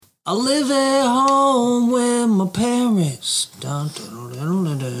I live at home with my parents. Dun, dun, dun,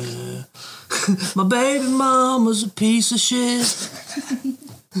 dun, dun. My baby mama's a piece of shit.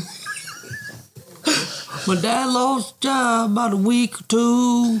 My dad lost his job about a week or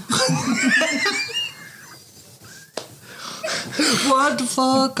two. What the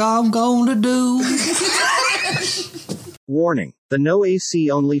fuck I'm gonna do? Warning: the No AC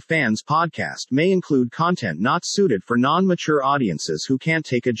Only Fans podcast may include content not suited for non-mature audiences who can't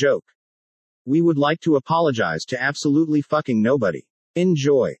take a joke. We would like to apologize to absolutely fucking nobody.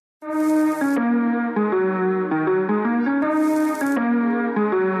 Enjoy.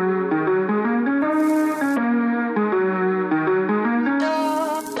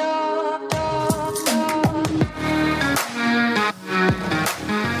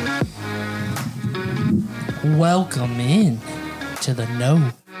 Welcome in to the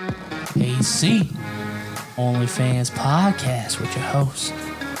No AC Only Fans podcast with your host,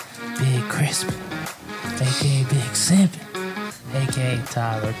 Big Crispin, aka Big Simpin, aka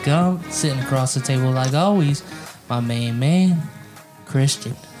Tyler Gump, sitting across the table like always, my main man,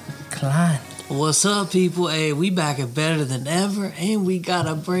 Christian Klein. What's up, people? Hey, we back and better than ever, and we got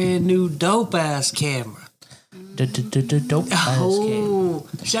a brand new dope-ass camera. Dope ass camera.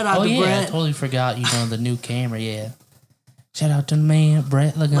 Shout out to I Brett totally forgot, the new camera, yeah. Shout out to the man,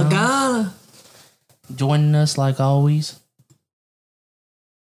 Brett Lagana. Joining us like always,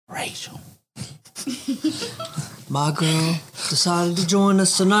 Rachel. My girl decided to join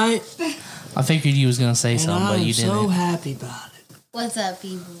us tonight. I figured you was going to say something, but you didn't. I'm so happy about it. What's up,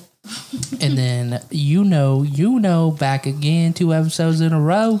 people? And then, back again 2 episodes in a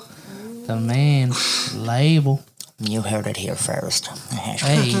row, the man, Label. You heard it here first.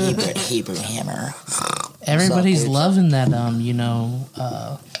 Hey. Hebrew Hammer. Everybody's loving that,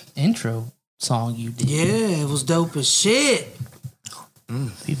 intro song you did. Yeah, it was dope as shit.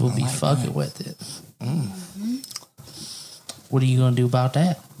 People be fucking with it. What are you gonna do about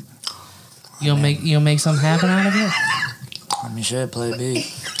that? You gonna make something happen out of it? I mean, shit, play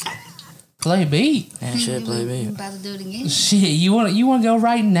beat. Play beat? Yeah, shit, play beat. About to do it again. Shit, you wanna go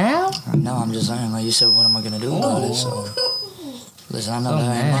right now? No, I'm just saying, like you said, what am I gonna do about it? So, listen, I know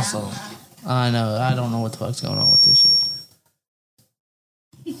that ain't my fault. I know. I don't know what the fuck's going on with this shit.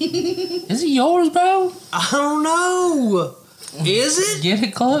 Is it yours, bro? I don't know. Is it? Get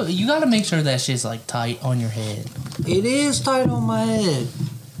it close. You gotta make sure that shit's like tight on your head. It is tight on my head.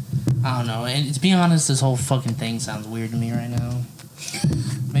 I don't know. And to be honest, this whole fucking thing sounds weird to me right now.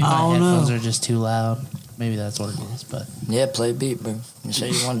 Maybe my headphones are just too loud. Maybe that's what it is. But yeah, play beat, bro. You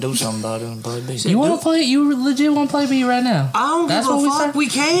say you want to do something about it and play beat. You want to play? You legit want to play beat right now? I don't give a fuck. We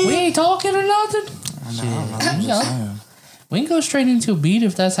can. We ain't talking or nothing. I'm just saying. We can go straight into a beat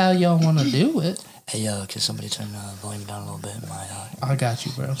if that's how y'all want to do it. Hey, can somebody turn the volume down a little bit? I got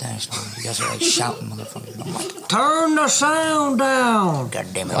you, bro. Thanks, man. You guys are like shouting, motherfuckers. Turn the sound down. God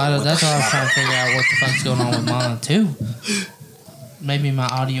damn it. That's why I was trying to figure out what the fuck's going on with mine, too. Maybe my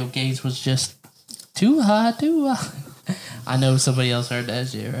audio gauge was just too high. I know somebody else heard that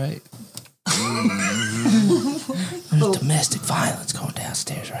shit, right? There's domestic violence going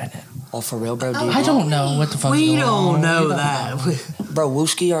downstairs right now. Oh, for real, bro? I don't know what the fuck's going on. We don't know that. Bro,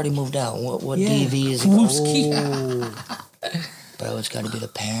 Wooski already moved out. What DV is it? Wooski. Oh. Bro, it's got to be the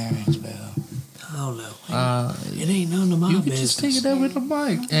parents, bro. I don't know. It ain't none of my business. Just take it over the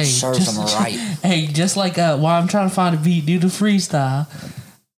mic. Hey, serve them right. Hey, just like while I'm trying to find a beat, do the freestyle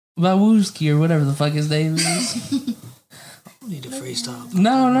by Wooski or whatever the fuck his name is. I need a freestyle.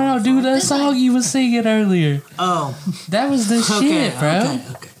 No, do that song you was singing earlier. Oh, that was the shit, bro.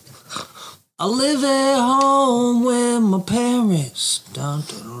 Okay. I live at home with my parents. Dun,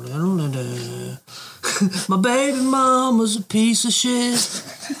 dun, dun, dun, dun. My baby mama's a piece of shit.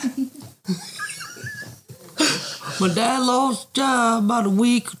 My dad lost his job about a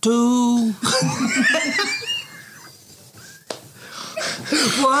week or two.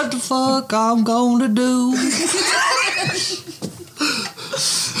 What the fuck I'm gonna do?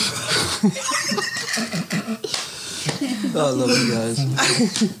 I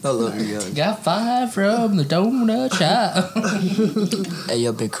love you guys. Got 5 from the donut shop. Hey,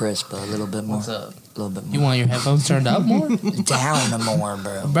 yo, Big Chris, bro. A little bit more. What's up? A little bit more. You want your headphones turned up more? Down more,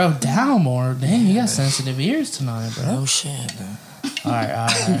 bro. Bro, down more. Damn, you got sensitive ears tonight, bro. Oh, shit, bro. All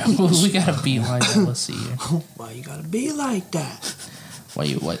right. We got to beat like that. Let's see here. Why you gotta be like that? Why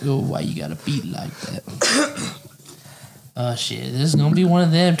you gotta beat like that? Shit, this is gonna be one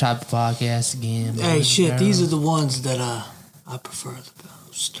of them type of podcasts again. Hey, man. Shit, these are the ones that I prefer the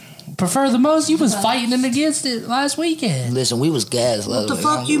most. Prefer the most? You was fighting against it last weekend. Listen, we was gassed. What the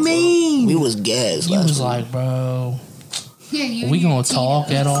fuck you mean? We was gassed. You was like, bro, Are we gonna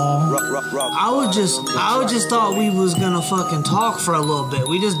talk at all? I just thought we was gonna fucking talk for a little bit.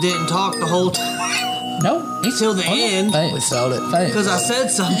 We just didn't talk the whole time. No. Till the end. Hey, We felt it. hey. Because I said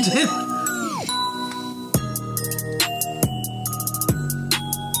something.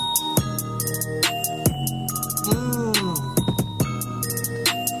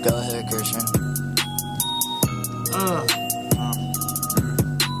 Go ahead, Christian.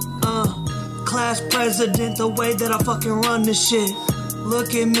 Class president, the way that I fucking run this shit.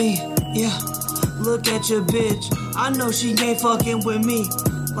 Look at me, yeah. Look at your bitch. I know she ain't fucking with me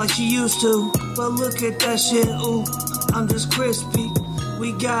like she used to, but look at that shit, ooh. I'm just crispy.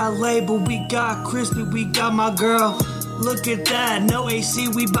 We got label, we got crispy, we got my girl. Look at that, no AC,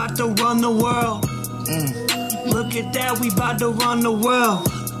 we bout to run the world. Look at that, we bout to run the world.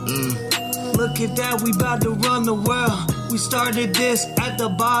 Look at that, we bout to run the world. We started this at the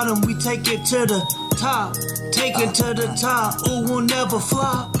bottom, we take it to the top. Take it to the top, ooh, we'll never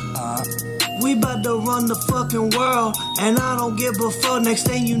flop. We bout to run the fucking world, and I don't give a fuck. Next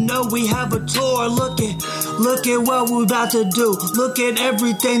thing you know, we have a tour. Look at what we about to do. Look at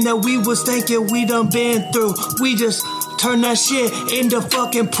everything that we was thinking we done been through. We just turn that shit into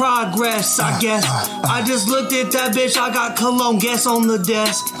fucking progress, I guess. I just looked at that bitch, I got cologne gas on the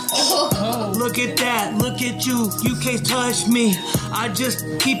desk. Look at that, look at you can't touch me. I just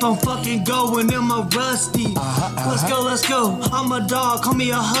keep on fucking going in my rusty. Let's go, I'm a dog, call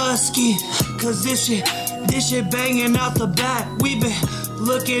me a husky. Cause this shit banging out the back. We been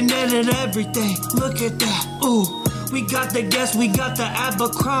looking at it, everything. Look at that, ooh. We got the guests, we got the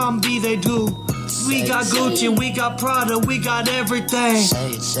Abercrombie, they do. We got Gucci, we got Prada, we got everything.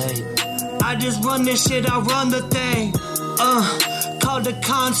 Say it. I just run this shit, I run the thing. Called the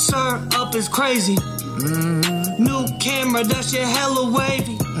concert up is crazy. New camera, that shit hella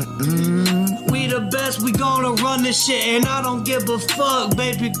wavy. We the best, we gonna run this shit, and I don't give a fuck,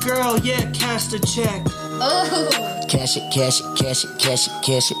 baby girl. Yeah, cash the check. Cash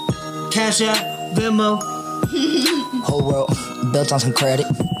it. Cash App, Venmo, Whole world built on some credit.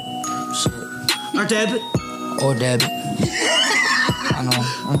 Shit. or debit. Or debit. I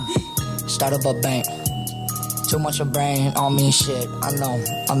know. Start up a bank. Too much of brain on me, shit. I know.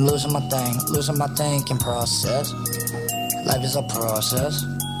 I'm losing my thinking process. Life is a process.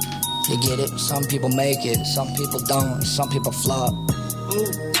 You get it? Some people make it, some people don't, some people flop.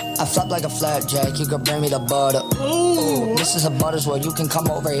 I flop like a flapjack, you can bring me the butter. Ooh, this is a butters where you can come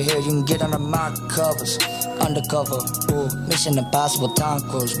over here, you can get under my covers. Undercover, ooh, Mission Impossible, Tom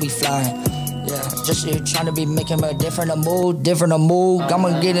Cruise, we flying. Yeah, just here trying to be making a different mood.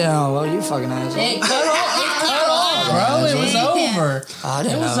 I'ma get it on. Well, you fucking ass. Hey, cut off, bro. It was over. I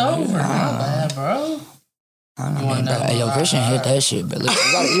didn't It was know. over. My bad, bro. I don't know, wanna bro. know, Hey, yo, Christian hit that shit, but look,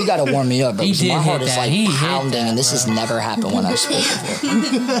 you gotta warm me up, bro. He 'cause did my heart hit is that. like He hit pounding, that, and this has never happened when I've spoken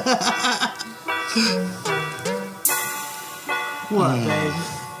before. What, baby?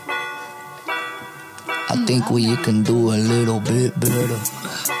 I think we can do a little bit better.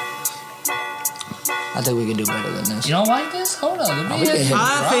 I think we can do better than this. You don't like this? Hold on. Let me we hit can it, hit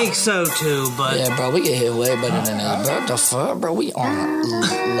I bro. think so too, but Yeah, bro, we get hit way better than this, bro. What the fuck, bro? We on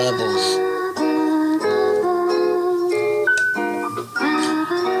levels.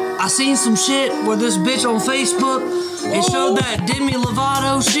 I seen some shit where this bitch on Facebook, it showed that Demi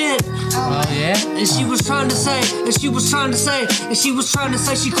Lovato shit, Oh, yeah? and she was trying to say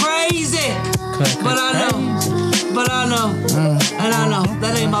she crazy. But I know, and I know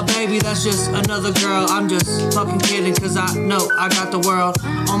that ain't my baby, that's just another girl. I'm just fucking kidding, cause I know I got the world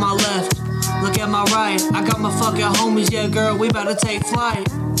on my left. Look at my right, I got my fucking homies, yeah girl, we about to take flight.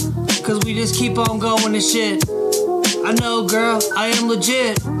 Cause we just keep on going and shit. I know girl, I am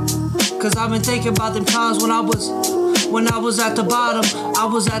legit. Cause I've been thinking about them times when I was at the bottom,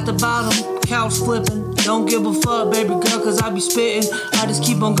 couch flipping. Don't give a fuck, baby girl, cause I be spitting. I just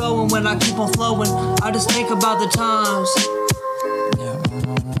keep on going when I keep on flowing. I just think about the times.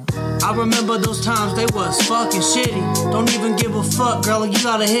 I remember those times, they was fucking shitty. Don't even give a fuck, girl, you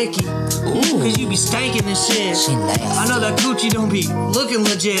got a hickey. Cause you be stankin' and shit. She nasty. I know that coochie don't be looking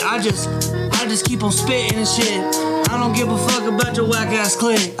legit. I just keep on spitting and shit. I don't give a fuck about your whack ass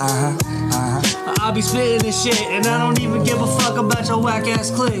click. I be spitting and shit, and I don't even give a fuck about your whack ass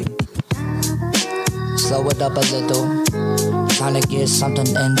click. Slow it up a little. Trying to get something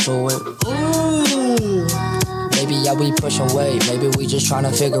into it. Ooh. Maybe yeah, we pushing weight. Maybe we just trying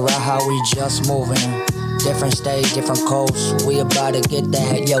to figure out how we just moving. Different state, different coast. We about to get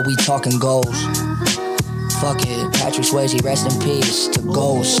that. Yeah, we talking goals. Fuck it, Patrick Swayze, rest in peace. To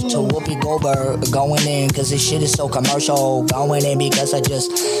Ghost, to Whoopi Goldberg, going in, cause this shit is so commercial. Going in because I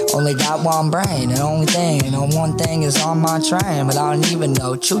just only got one brain. And only thing, and one thing is on my train. But I don't even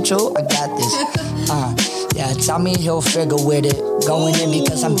know, choo-choo, I got this. Yeah, tell me he'll figure with it. Going in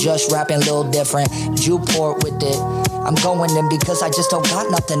because I'm just rapping a little different. Jewport with it. I'm going in because I just don't got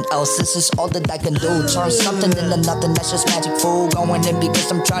nothing else. This is all that I can do. Turn something into nothing, that's just magic food. Going in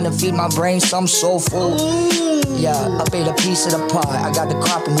because I'm trying to feed my brain some soul food. Yeah, I ate a piece of the pie. I got the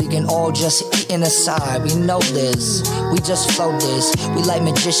crop and we can all just eat in aside. We know this, we just flow this. We like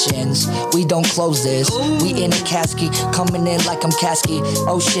magicians, we don't close this. We in a casket, coming in like I'm casket.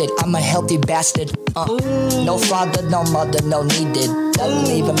 Oh shit, I'm a healthy bastard. No father, no mother, no needed.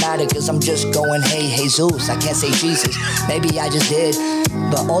 Doesn't even matter cause I'm just going, hey, Jesus. I can't say Jesus, maybe I just did.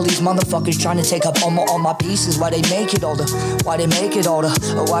 But all these motherfuckers trying to take up all my pieces. Why they make it older? Why they make it older?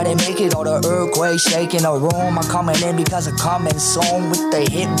 Why they make it older? Earthquake shaking a room. I'm coming in because I'm coming soon with the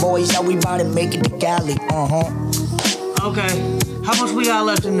hit boys. Now we about to make it to Cali. Okay, how much we got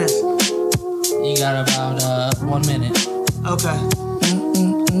left in this? You got about 1 minute. Okay.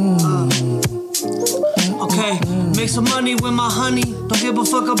 Okay, make some money with my honey. Don't give a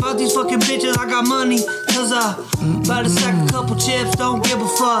fuck about these fucking bitches. I got money. Cause about to sack a couple chips. Don't give a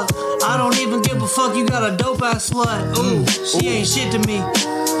fuck. I don't even give a fuck. You got a dope ass slut. Ooh, she ain't shit to me.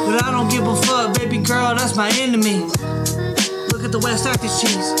 But I don't give a fuck. Baby girl, that's my enemy. Look at the West Texas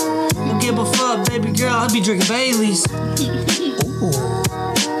cheese. Don't give a fuck, baby girl. I be drinking Baileys.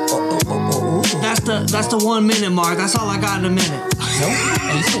 That's the 1 minute mark. That's all I got in a minute. Nope.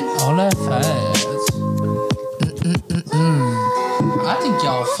 All that fast. I think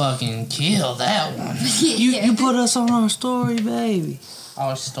y'all fucking killed that one. You put us on our story, baby.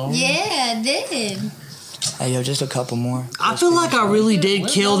 Our story? Yeah, I did. Hey, yo, just a couple more. I feel like I really did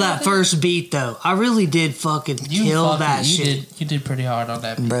kill that first beat, though. I really did fucking kill that shit. You did pretty hard on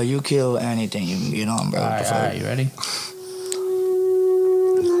that beat. Bro, you kill anything, you know, bro. Alright, you ready?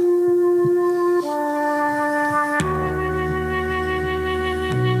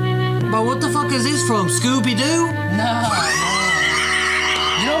 Bro, what the fuck is this from? Scooby-Doo? No.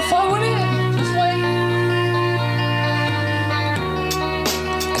 You don't fuck with it? Just wait.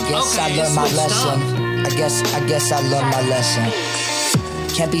 I guess I learned my lesson. I guess I learned my lesson.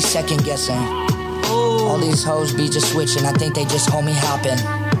 Can't be second guessing. All these hoes be just switching. I think they just hold me hopping.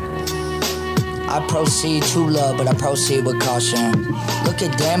 I proceed true love, but I proceed with caution. Look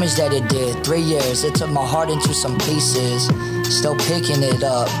at damage that it did. 3 years, it took my heart into some pieces. Still picking it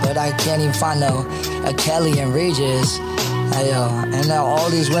up, but I can't even find no Kelly and Regis. And now all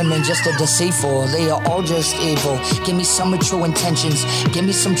these women just are deceitful. They are all just evil. Give me some with true intentions. Give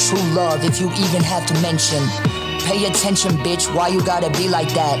me some true love if you even have to mention. Pay attention, bitch, why you gotta be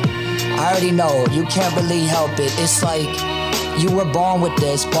like that? I already know, you can't really help it. It's like you were born with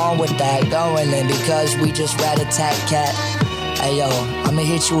this, born with that. Going in because we just rat-a-tat-cat. Ayo, I'ma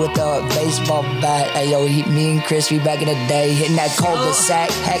hit you with a baseball bat. Ayo, me and Chris, we back in the day, hitting that cul-de-sac,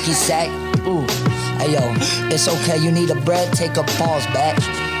 hacky sack. Ooh, ayo, it's okay, you need a bread, take a pause batch.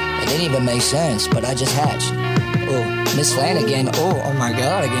 It didn't even make sense, but I just hatched. Ooh, Miss Flanagan, oh my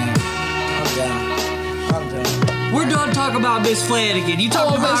God again. I'm down. We're done talking about Miss Flanagan. You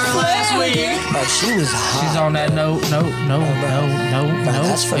talked about her last week. But she was hot. She's on that no.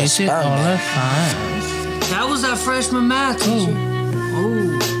 That's for the It's all sperm. that fine. That was that freshman math teacher.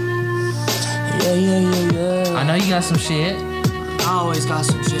 Ooh. Yeah. I know you got some shit. I always got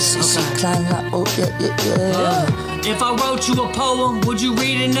some shit. She Okay. climbed like, oh yeah. If I wrote you a poem, would you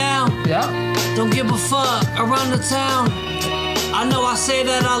read it now? Yeah. Don't give a fuck around the town. I know I say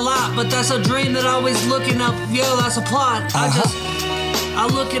that a lot, but that's a dream that always looking up. Yo, that's a plot. I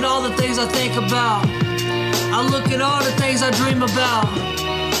look at all the things I think about. I look at all the things I dream about.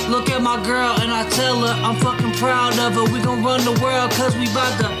 Look at my girl and I tell her I'm fucking proud of her. We gon' run the world cause we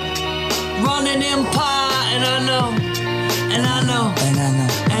bout to run an empire. And I know.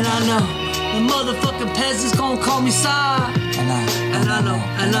 The motherfucking peasants gon' call me sire. And I know.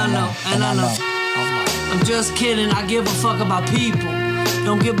 I'm just kidding, I give a fuck about people.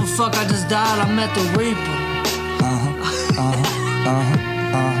 Don't give a fuck, I just died, I met the Reaper.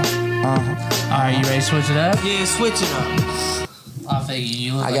 Alright, you ready to switch it up? Yeah, switch it up. I figure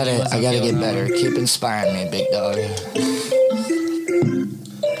you look I gotta get better. Keep inspiring me, big dog.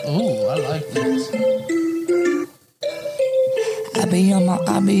 Ooh, I like this. I be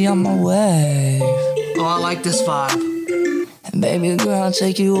on my way. Oh, I like this vibe. Baby girl, I'll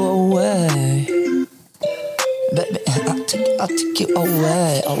take you away. Baby, I'll take you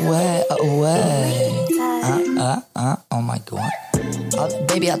away. Oh my God.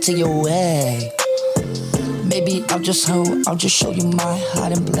 Baby, I'll take you away. Maybe I'll just show you my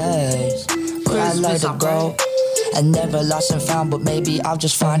hiding place. Where I let it go. I never lost and found, but maybe I'll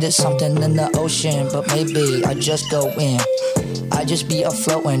just find it something in the ocean. But maybe I just go in. I just be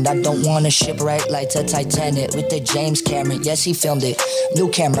afloat and I don't wanna shipwreck like the Titanic with the James Cameron. Yes, he filmed it. New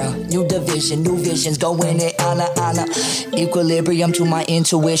camera, new division, new visions. Going in, Anna. Equilibrium to my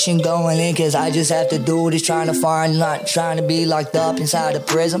intuition. Going in, cause I just have to do this. Trying to find, not trying to be locked up inside a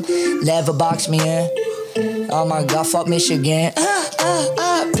prison. Never box me in. Oh my God, fuck Michigan.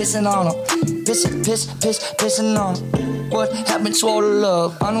 Pissing on him. Pissing on him. What happened to all the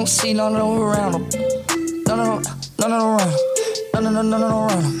love? I don't see none of them around him. None around him. No,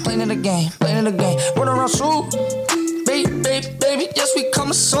 playing in the game, run around soon, baby, yes we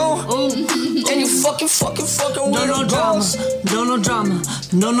coming soon. And you fucking with no drama, no drama,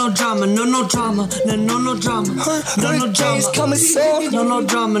 no drama, no drama, no drama, no drama, coming soon. No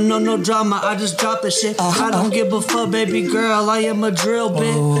drama, I just drop the shit. I don't give a fuck, baby girl, I am a drill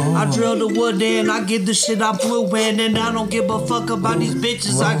bit. I drill the wood in, I get the shit I'm fluent, and I don't give a fuck about these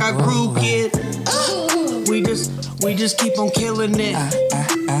bitches, I got crew kid. We just keep on killing it.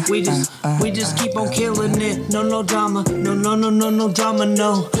 We just keep on killing it. No drama. No drama,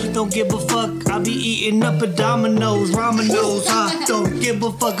 no. Don't give a fuck. I be eating up at Domino's, Ramanos. I don't give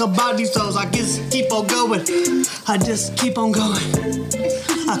a fuck about these hoes. I just keep on going. I just keep on going.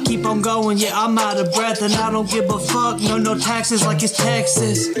 I keep on going. Yeah, I'm out of breath and I don't give a fuck. No taxes like it's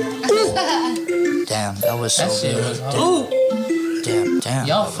Texas. Damn, that was so good. Ooh. Damn.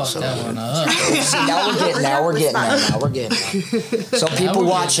 Y'all fucked that one up. See, now we're getting there. So people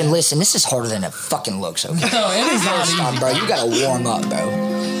watching, listen, this is harder than it fucking looks, okay? No, it is not easy. Bro, you gotta warm up, bro.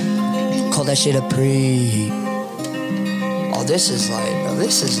 Call that shit a pre. Oh, this is like...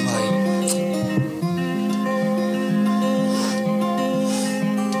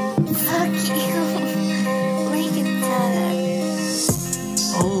 Fuck you. Look at that.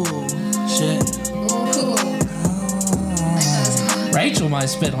 Oh, shit. Rachel might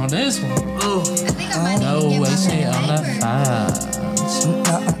spit on this one. Oh. I think I might No give way, my say man on the favorite. fans.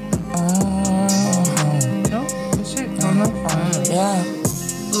 No, shit on the fans. Yeah.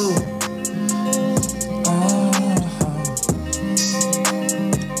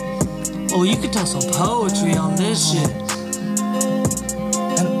 Oh, you could tell some poetry on this shit.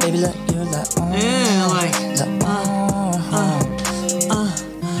 And baby, let you let Yeah, like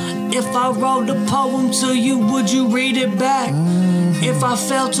if I wrote a poem to you, would you read it back? If I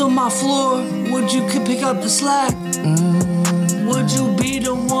fell to my floor, would you pick up the slack? Would you be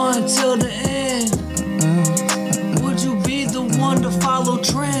the one till the end? Would you be the one to follow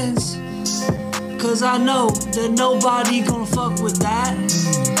trends? Cause I know that nobody gonna fuck with that.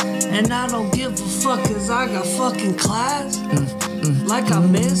 And I don't give a fuck cause I got fucking class. Like I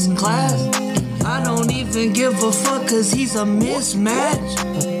missed class. I don't even give a fuck cause he's a mismatch.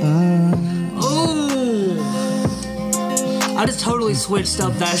 Ooh. I just totally switched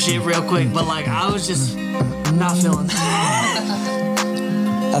up that shit real quick, but like I was just not feeling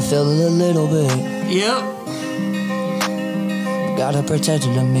that. I feel it a little bit. Yep. Gotta protect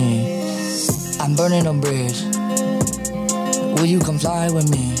it to me. I'm burning a bridge. Will you comply with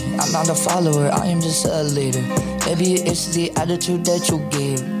me? I'm not a follower, I am just a leader. Maybe it's the attitude that you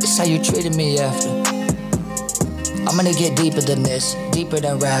give. It's how you treated me after. I'm gonna get deeper than this. Deeper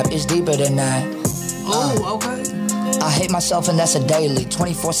than rap, it's deeper than that. Oh, okay. I hate myself and that's a daily,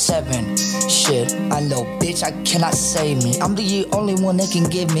 24/7. Shit, I know, bitch, I cannot save me. I'm the only one that can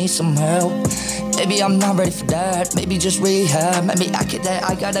give me some help. Maybe I'm not ready for that. Maybe just rehab. Maybe I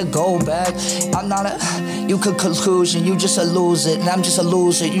gotta go back. I'm not a, you could conclusion. You just a loser, and I'm just a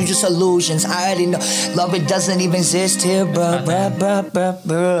loser. You just illusions. I already know. Love, it doesn't even exist here, bro.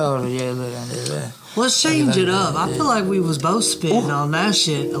 Let's change it up. I feel like we was both spitting on that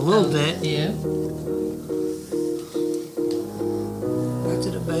shit a little bit. Yeah. Back to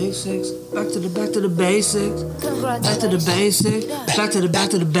the basics. Back to the basics. Back to the basics. Back to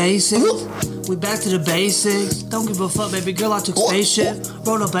the basics. We back to the basics. Don't give a fuck, baby girl. I took spaceship.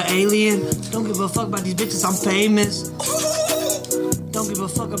 Rolled up an alien. Don't give a fuck about these bitches. I'm famous. Don't give a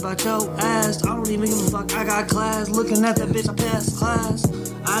fuck about your ass. I don't even give a fuck. I got class. Looking at that bitch, I passed class.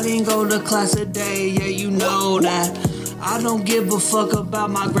 I didn't go to class today. Yeah, you know that. I don't give a fuck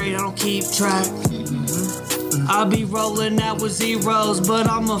about my grade. I don't keep track. I be rolling out with zeros, but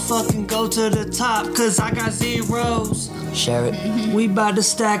I'ma fucking go to the top, cause I got zeros. Share it. We bout to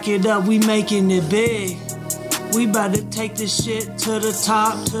stack it up, we making it big. We bout to take this shit to the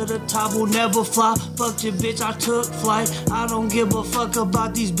top, we'll never fly. Fuck your bitch, I took flight. I don't give a fuck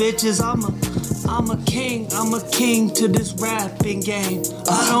about these bitches, I'm a king to this rapping game.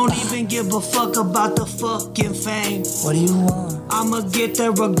 I don't even give a fuck about the fucking fame. What do you want? I'ma get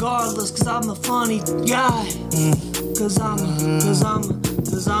there regardless, cause I'm a funny guy. Cause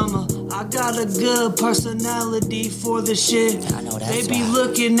I got a good personality for the shit. I know that's They be right.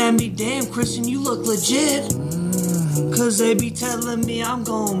 looking at me, damn Christian, you look legit. Cause they be telling me I'm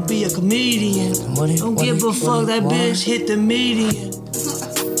gonna be a comedian. Don't give a fuck, that bitch hit the median.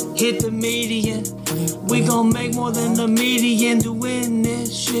 Hit the median. We gon' make more than the median doing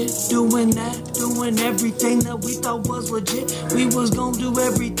this shit, doing that, doing everything that we thought was legit. We was gon' do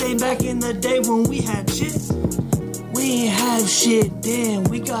everything back in the day when we had shit. We ain't have shit then,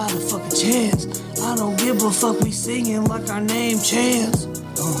 we got a fucking chance. I don't give a fuck, we singing like our name Chance.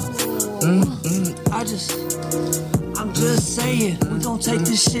 I'm just saying, we gon' take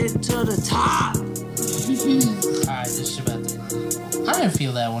this shit to the top. Alright, this shit about that. I didn't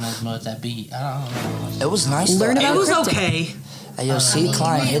feel that one as much, that beat. I don't know. It was nice though. Learn about It was crypto. okay. Hey, yo, C.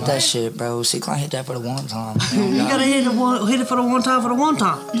 Klein hit that shit, bro. C. Klein hit that for the one time. You gotta hit it for the one time,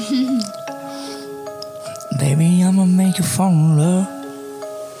 Baby, I'ma make you fall in love.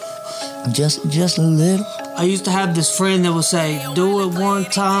 Just a little. I used to have this friend that would say, do it one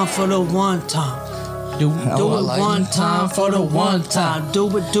time for the one time. Do I it like one it. time for the one time. Do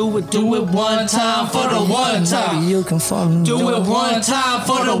it one time for the one time. Maybe you can fall in Do love. it one time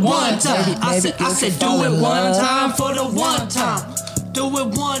for the one time. I Maybe said, you can do fall it in one love. time for the one time. Do it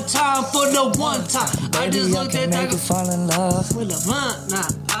one time for the one time. I Baby, just I looked can at make you that fall in love. with a blunt. Nah,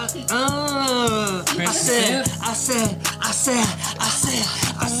 I said,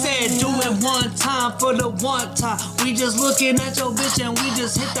 do it one time for the one time. We just looking at your bitch and we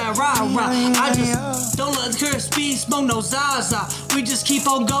just hit that rah. I just don't let her speed, smoke no Zaza. We just keep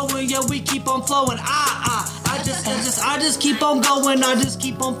on going, yeah, we keep on flowing. I just keep on going, I just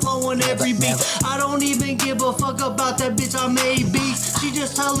keep on flowing every beat. I don't even give a fuck about that bitch, I made beats. She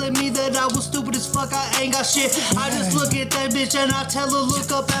just telling me that I was stupid as fuck, I ain't got shit. I just look at that bitch and I tell her,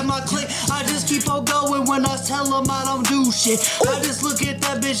 look up at my click. I just keep on going when I tell him I don't do shit. I just look at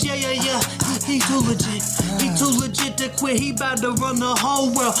that bitch, yeah. He too legit. He too legit to quit. He bout to run the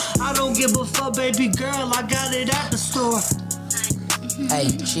whole world. I don't give a fuck, baby girl. I got it at the store. Hey,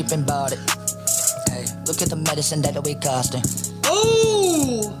 cheap and bought it. Hey, look at the medicine that we costing.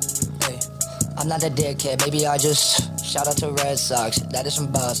 Ooh! Hey, I'm not a dickhead. Maybe I just shout out to Red Sox. That is from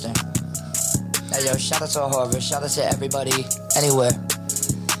Boston. Hey, yo, shout out to Harvard. Shout out to everybody, anywhere.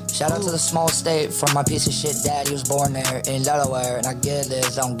 Shout out to the small state from my piece of shit dad. He was born there in Delaware, and I get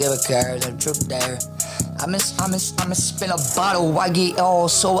this. Don't give a care. There's a truth there. I'ma spin a bottle. Why get all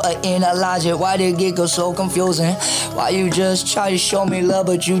so analyze it? Why did it go so confusing? Why you just try to show me love,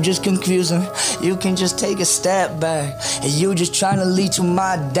 but you just confusing? You can just take a step back, and you just trying to lead to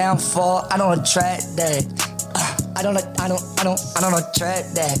my downfall. I don't attract that. I don't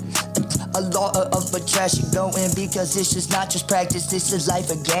attract that. A lot of attraction going because this is not just practice, this is life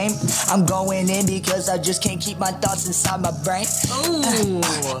a game. I'm going in because I just can't keep my thoughts inside my brain. Ooh!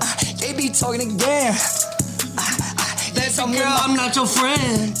 They be talking again. That's a girl, I'm not your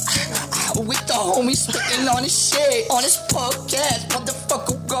friend. With the homies sticking on his shit, on his podcast.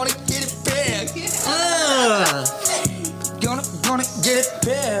 Motherfucker gonna get it back. Gonna get it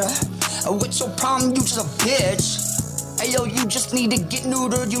back. What's your problem? You just a bitch. Hey yo, you just need to get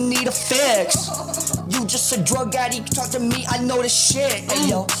neutered, you need a fix. You just a drug addict, talk to me, I know this shit. Hey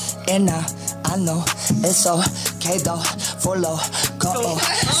yo, and I know it's okay though, for low, go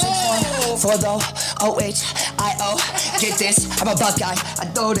 614 though, OHIO. Get this, I'm a Buckeye,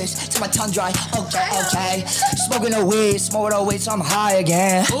 I know this till my tongue dry. Okay. Smoking a weed, so I'm high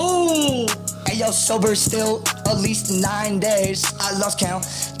again. Ooh! Hey yo, sober still, at least 9 days. I lost count,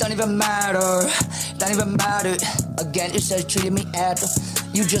 don't even matter. Again, it says treated me after.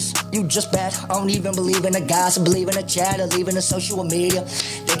 You just bad. I don't even believe in the gossip, believe in the chatter, leave in the social media.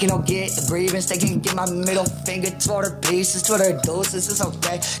 They can all get the grievance, they can get my middle finger to other pieces, to other doses. It's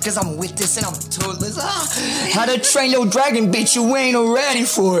okay, cause I'm with this and I'm toothless. How to train your dragon, bitch, you ain't ready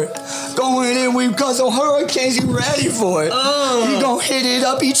for it. Going in with cause of hurricanes, you ready for it. You gon' hit it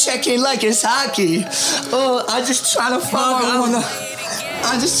up, he checking like it's hockey. I just tryna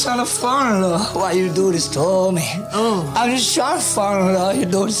find out why you do this to me. I'm just trying to find out why you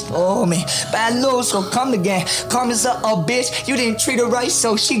do this to me. Bad news, so come again. Karma's a bitch, you didn't treat her right,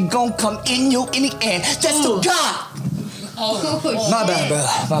 so she gon' come in you in the end. That's the God. My bad, bro.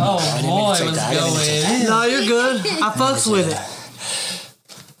 My bad. I didn't mean to take that. No, you're good. I fucks with it.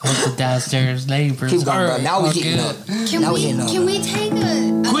 What's the downstairs neighbors? Keep going, bro. Now we heating up. Can we take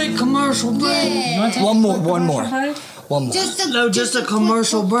a Quick commercial break. yeah, One more. just a No, just a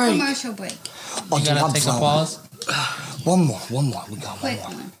commercial break. Commercial break. Oh, You dude, gotta I'm take a flowing. pause. One more. We got Quick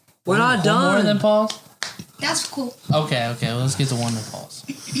one more. one. We're not More done. than pause. That's cool. Okay. Well, let's get to one more pause.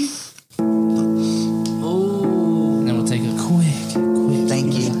 Oh. And then we'll take a quick.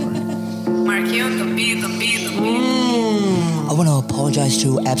 Thank you. Mm. I want to apologize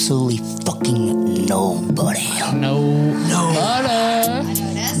to absolutely fucking nobody. No. Butter. I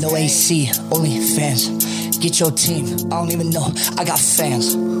know that's No right. AC, only fans. Get your team. I don't even know. I got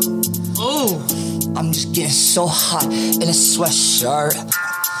fans. Oh. I'm just getting so hot in a sweatshirt.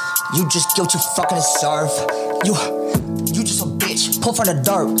 You just guilty fucking deserve. You just a bitch. Pull from the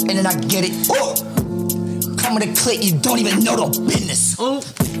dirt, and then I get it. Ooh. Come with a click, you don't even know the business. Oh.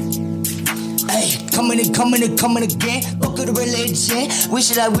 Hey, coming again. Look at the religion. Wish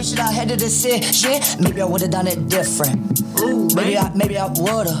that I had the decision. Maybe I would've done it different. Oh. Maybe I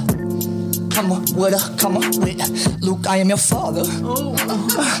would've. Come on with Luke, I am your father. Oh.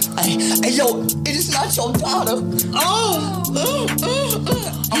 Hey, yo, it is not your daughter. Oh.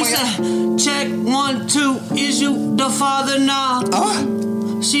 He said, check 1, 2. Is you the father now?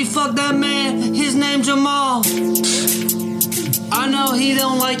 She fucked that man. His name Jamal. I know he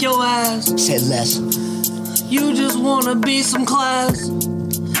don't like your ass. Say less. You just wanna be some class.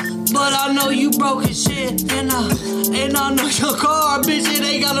 But I know you broke his shit. And I know your car, bitch, it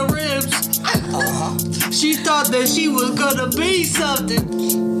ain't got no rims. She thought that she was gonna be something.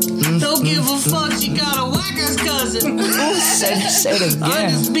 Don't give a fuck, she got a whack-ass cousin. Say it I again.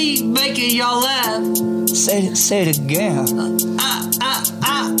 just be making y'all laugh. Say it again.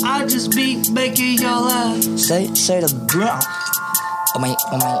 I just be making y'all laugh. Say it again. Oh my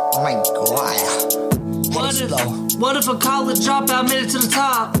god. What if a college dropout made it to the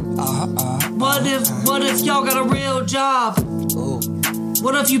top? What if y'all got a real job?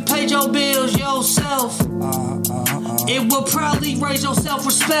 What if you paid your bills yourself? It will probably raise your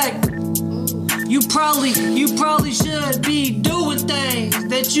self-respect. You probably should be doing things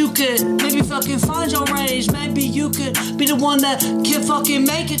that you could maybe fucking find your range. Maybe you could be the one that can fucking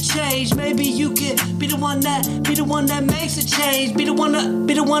make a change. Maybe you could be the one that makes a change. Be the one that make a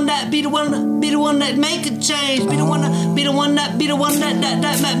change. Be the one that make a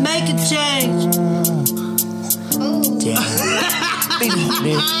change.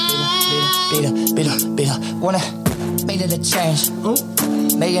 Wanna make it a change.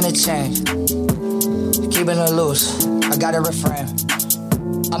 Making a change. Keeping it loose. I got a refrain.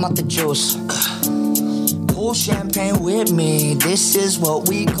 I'm out the juice. Pour champagne with me. This is what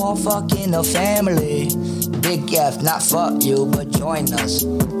we call fucking a family. Big F, not fuck you, but join us.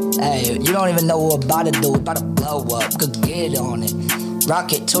 Hey, you don't even know what we're about to do. We're about to blow up. Could get on it.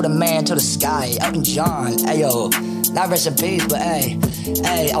 Rocket to the man, to the sky. Elton John. Hey, yo. Not rest in peace, but hey,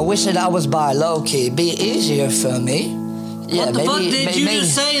 I wish that I was by low key. Be easier for me. Yeah, What the fuck did you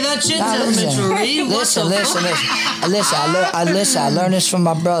just say? That shit's elementary. Listen. I learned this from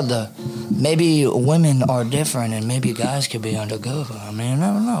my brother. Maybe women are different, and maybe guys could be undercover. I mean,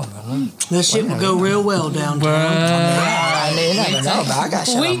 I don't know. This shit will go real well downtown. I mean, I don't know, but I got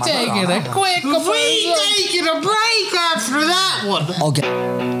shit on We my taking brother. a quick We taking a break after that one. Okay.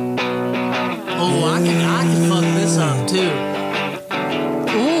 Oh, I can fuck this up too.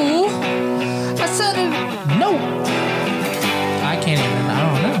 Ooh. I said it. No. I can't even. I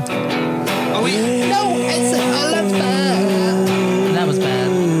don't know. Are we? No, it's an elephant. That was bad.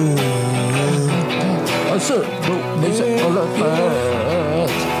 I said, no, it's an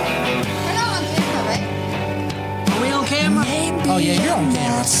elephant. We're not on camera, right? Are we on camera? Oh yeah, you're on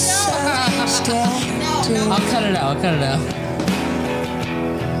camera. I'll cut it out. I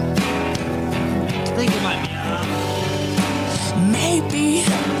think it might be. Maybe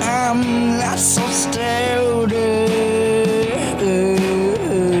I'm not so sturdy.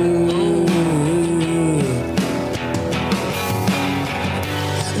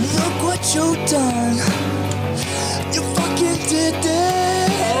 Look what you done. You fucking did this,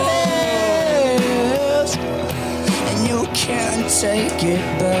 and you can't take it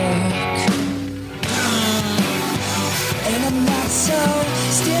back. And I'm not so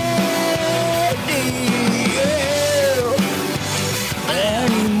steady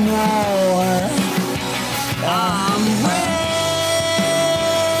anymore. I'm ready.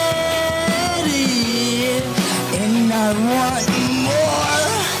 And I want more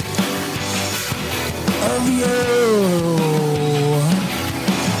of you.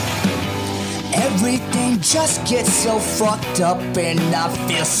 Everything just gets so fucked up, and I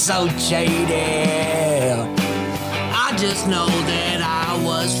feel so jaded. I just know that I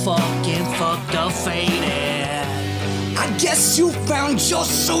was fucking fucked up faded. I guess you found your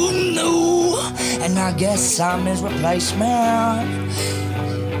soul new, and I guess I'm his replacement.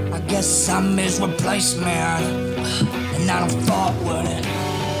 I guess I'm his replacement, and I don't fault with it.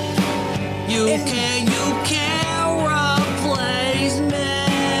 You can't replace me.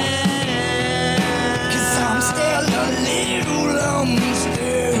 'Cause I'm still a little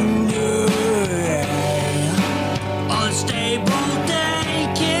unstable. Unstable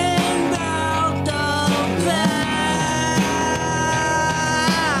thinking about the past.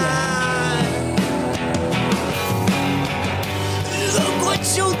 Look what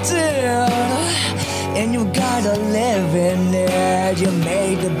you did, and you gotta live in it. You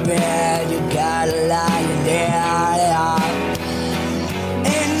made the bed, you gotta lie in there.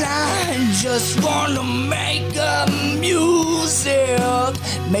 And I just wanna make a music,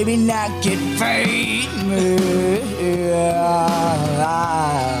 maybe not get famous.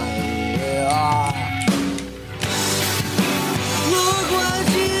 Look what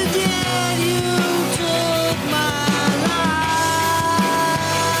you did, you took my life.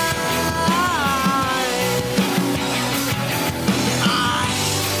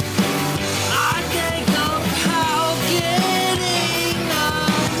 I think about getting a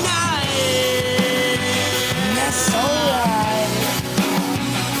knife. That's alright.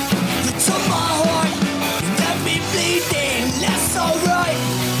 You took my heart, you left me bleeding. That's alright.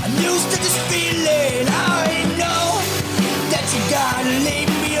 I'm used to this feeling. I already know that you gotta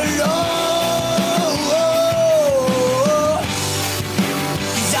leave me alone.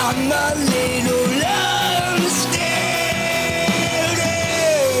 'Cause I'm a little unstable.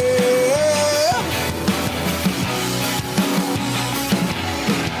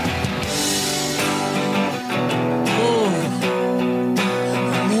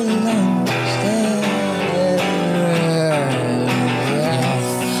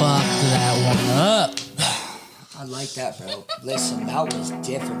 Fuck that one up. I like that, bro. Listen, that was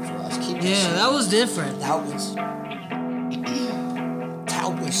different for us. Keep Yeah, shit that was up. different. That was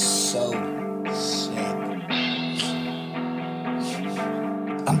so sick.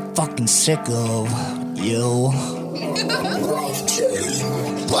 I'm fucking sick of you.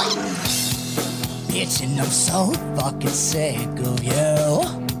 Bitch, and I'm so fucking sick of you.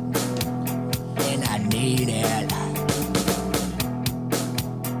 And I need it.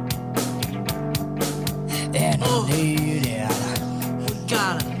 And I need it. We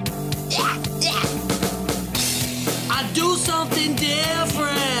gotta. I do something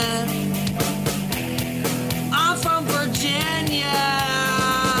different. I'm from Virginia.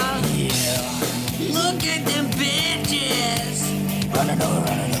 Yeah. Look at them bitches. Run it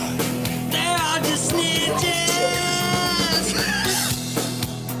over. They're all just snitches.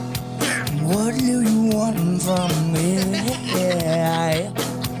 What do you want from me?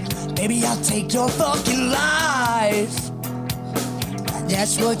 Maybe I'll take your fucking life.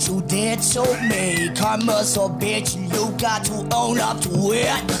 That's what you did to me. Karma's a bitch, and you got to own up to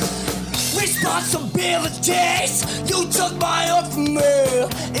it. Responsibilities, you took my heart from me.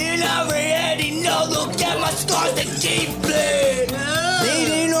 And I already know, look at my scars, they keep bleeding.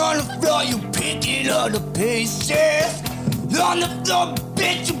 Bleeding on the floor, you picking up the pieces. On the floor,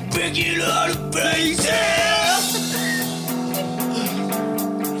 bitch, you picking up the pieces.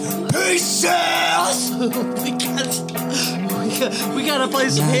 Pieces. We gotta play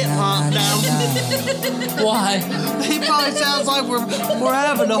some hip hop now. Why? He probably sounds like we're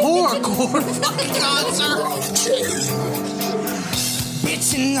having a horrorcore fucking concert.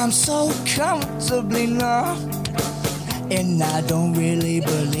 Bitch, and I'm so comfortably numb, and I don't really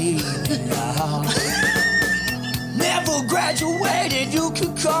believe in love. Never graduated, you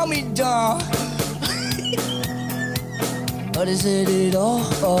could call me dumb. But is it at all?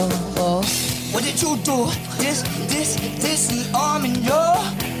 What did you do? This, and arm and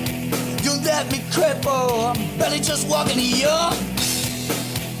you let me cripple. I'm barely just walking here.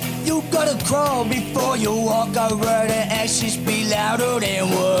 You gotta crawl before you walk. I'd rather actions be louder than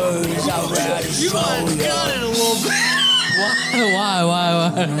words. I'd rather You show might have got it a little bit. Why?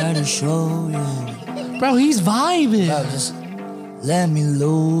 I'd rather show you. Bro, he's vibing. Bro, just let me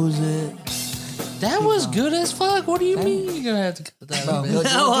lose it. That was good as fuck. What do you mean you're gonna have to cut that Bro, out? go-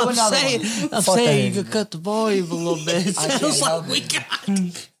 No, I'm another saying, one. I'm Fuck saying that. you could cut the volume a little bit. It I can't sounds like help we it. got.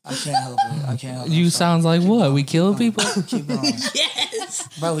 I can't help it. You sounds like what? We killing people? Keep going. Yes.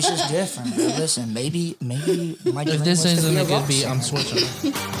 Bro, it's just different. Bro. Listen, maybe my If dream this was to isn't be a good rock beat, I'm singer.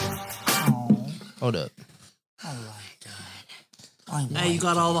 switching. Aw, Hold up. I like that. Hey, you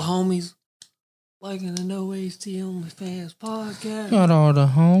got all the homies liking the No HT OnlyFans podcast. Got all the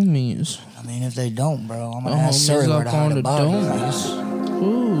homies. I mean, if they don't, bro, I'm The gonna ask Siri where homies to up on hide the the body. domes.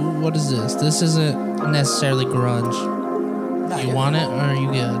 Ooh, what is this? This isn't necessarily grunge. Nah, You want it or are you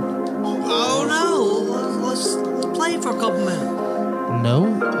good? Oh no, let's play for a couple minutes. No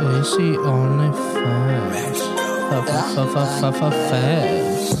AC only fans.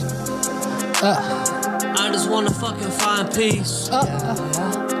 I just wanna fucking find peace.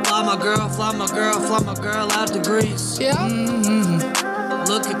 Fly my girl out to Greece. Yeah.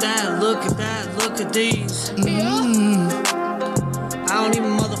 Look at that, look at these. Yeah. I don't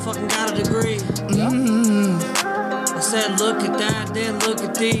even motherfucking got a degree. I said look at that, then look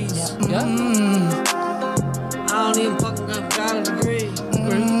at these. Yeah. I don't even fucking got a degree.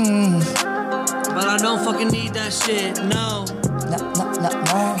 But I don't fucking need that shit, no.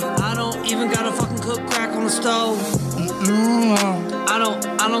 I don't even gotta fucking cook crack on the stove. I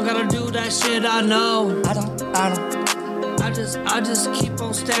don't gotta do that shit, I know. I just keep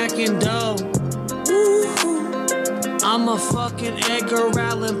on stacking dough. I'm a fucking Edgar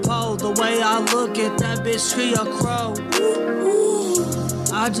Allan Poe. The way I look at that bitch, she a crow.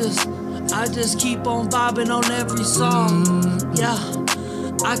 I just keep on vibing on every song. Yeah,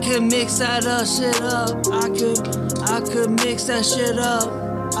 I could mix that shit up. I could mix that shit up.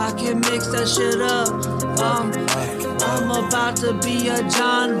 I can mix that shit up. I'm about to be a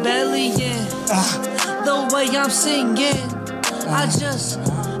John Bellion. The way I'm singing,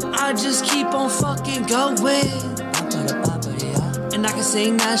 I just keep on fucking going. And I can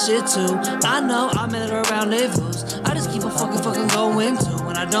sing that shit too. I know I'm at a rendezvous. I just keep on fucking going too.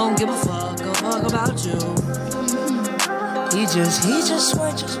 And I don't give a fuck about you. He just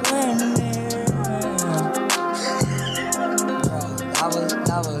went Bro,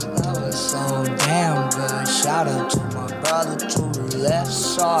 that was so damn good. Shout out to my brother to the left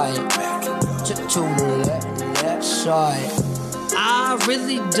side. To the left side. I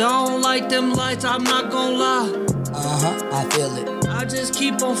really don't like them lights, I'm not gonna lie. I feel it. I just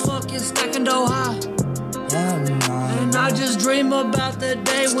keep on fucking stacking dough high. Yeah, And I just dream about the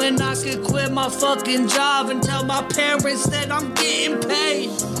day when I could quit my fucking job and tell my parents that I'm getting paid.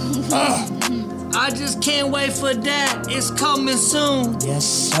 I just can't wait for that, it's coming soon. Yes,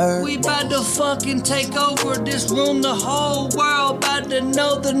 sir. We about to fucking take over this room. The whole world about to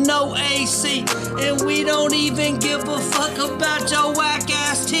know the no AC. And we don't even give a fuck about your whack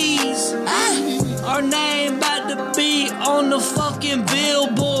ass tees. Our name about to be on the fucking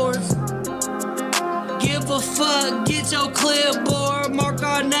billboards. Give a fuck, get your clipboard, mark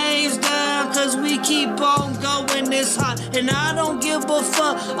our names down, cause we keep on going this hot. And I don't give a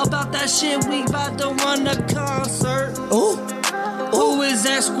fuck about that shit, we about to run a concert. Ooh. Who is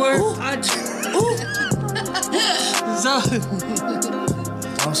that squirt?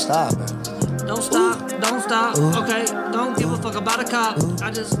 Don't stop, bro. Don't stop. Okay, don't give a fuck about a cop.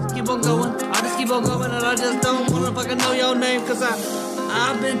 I just keep on going. And I just don't wanna fucking know your name, cause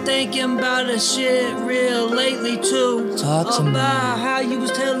I've been thinking about a shit real lately too. Talk to me. About how you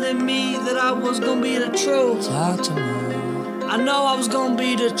was telling me that I was gonna be the truth. Talk to me. I know I was gonna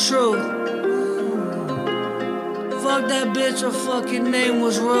be the truth. Fuck that bitch, her fucking name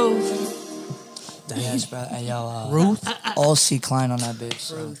was Ruth. Yes, bro. Hey, yo, Ruth? all C. Klein on that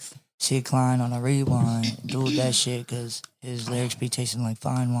bitch. Ruth. C. Klein on a rewind. Do that shit, cause his lyrics be tasting like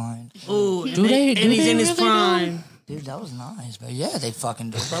fine wine. Ooh, Do they he's in his really prime. Dude, that was nice, bro. Yeah, they fucking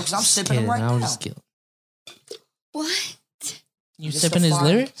do, bro. Cause I'm sipping Kidding, them right I now. was just kidding. What? You This sipping the his fine-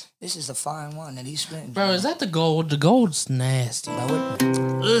 lyrics? This is the fine one that he's spitting. Bro, is that the gold? The gold's nasty. Bro, what-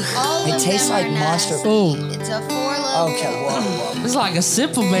 All It of tastes them like are Monster. nasty. Ooh. It's a 4-level. Okay, whoa. It's like a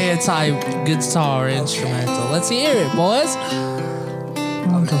Simple Man type guitar instrumental. Let's hear it, boys.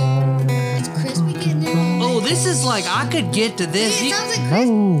 It's crispy getting in. Oh, this is like, I could get to this. It sounds like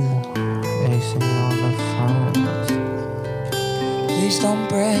No. crispy. Please don't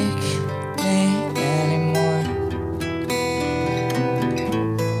break me anymore.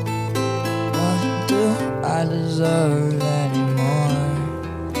 What do I deserve anymore?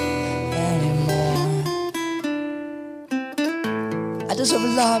 I deserve a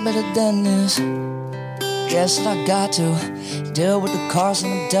lot better than this. Guess that I got to deal with the cards that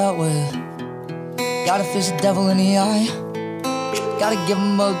I'm dealt with. Gotta face the devil in the eye. Gotta give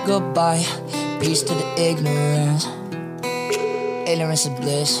him a goodbye. Peace to the ignorance. Ignorance is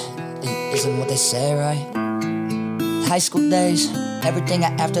bliss, isn't what they say, right? High school days, everything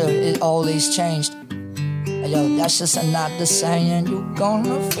after it always changed. Yo, that's just not the saying. You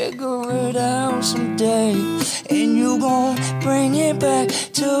gonna figure it out someday, and you gon' bring it back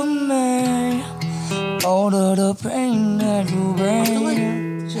to me. All of the pain that you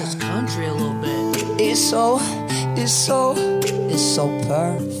bring. Just country a little bit. It's so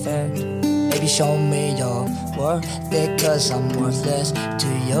perfect. Baby, show me your worth it, cause I'm worthless to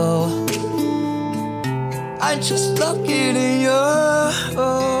you. I just look it in your eyes.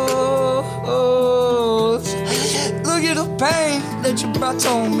 Look at the pain that that you brought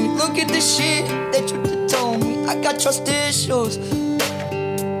on me. Look at the shit that you done told me. I got trust issues.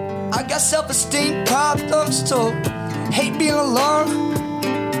 I got self-esteem problems too. Hate being alone,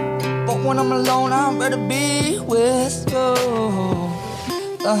 but when I'm alone, I'm ready to be with you.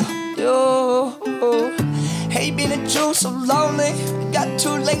 Hate being a Jew, so lonely. Got 2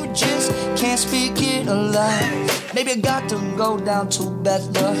 languages, can't speak it aloud. Maybe I got to go down to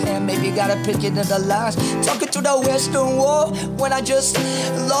Bethlehem. Maybe I gotta pick it in the lines. Talking to the Western Wall when I just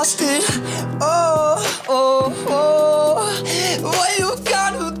lost it. Why you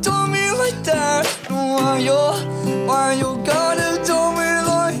gotta do me like that? Why you gotta do me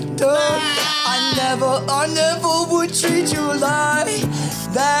like that? I never would treat you like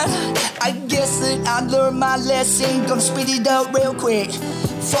that. I guess that I learned my lesson. Gonna speed it up real quick.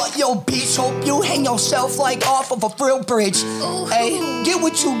 Fuck your bitch, hope you hang yourself like off of a frill bridge. Ooh. Hey, get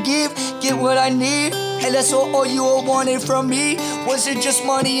what you give, get what I need. Hey, that's all you wanted from me. Was it just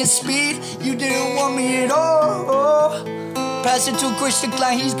money and speed? You didn't want me at all. Pass it to Christian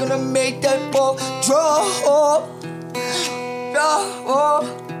Klein, he's gonna make that ball drop.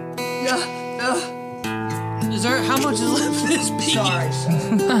 Is there how much is left of this beat?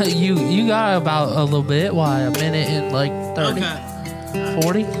 Sorry. you got about a little bit. Why, a minute and like 30? Okay.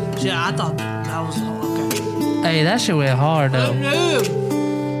 40? Yeah, I thought that was okay. Hey, that shit went hard though.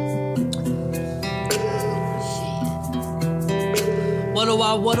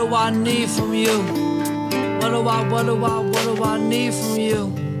 What do I need from you? What do I need from you?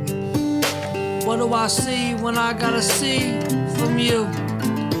 What do I see when I gotta see from you?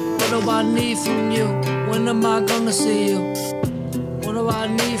 What do I need from you? When am I gonna see you? What do I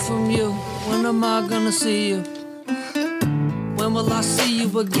need from you? When am I gonna see you? When will I see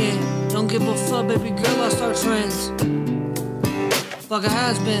you again? Don't give a fuck, baby girl, I start trends. Fuck a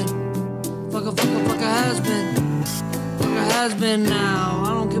has been. Fuck a has been. Fuck a has been now. I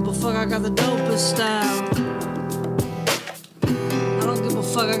don't give a fuck, I got the dopest style. I don't give a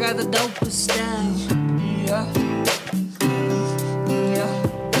fuck, I got the dopest style. Yeah.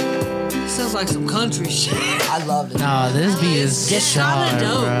 Sounds like some country shit. I love it. No, this beat is It's hard, kinda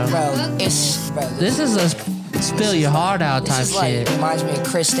dope. bro. Bro, This is a spill your heart out this type is like, shit. reminds me of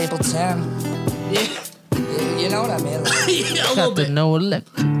Chris Stapleton. Yeah, You know what I mean? Like, yeah, a little Got to bit. know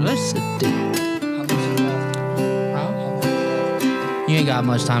electricity. how much you know? You ain't got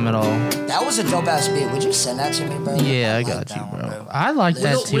much time at all. That was a dope ass beat. Would you send that to me, bro? Yeah, I like got you, that one, bro. I like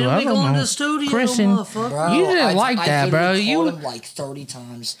that When too. we I go don't into know. the studio, Christian, motherfucker? Bro, You didn't like I that, bro. literally You- called him like 30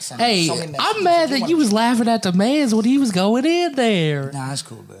 times. Hey, I'm mad that you was laughing at the man's when he was going in there. Nah, it's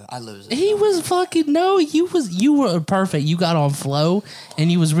cool, bro. I lose it. He was fucking you were perfect. You got on flow and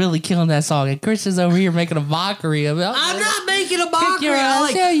you was really killing that song. And Christian's over here making a mockery of it. I'm not making a mockery. your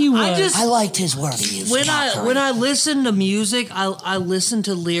ass. Yeah, you I was. just I liked his word he used. when I listen to music, I listen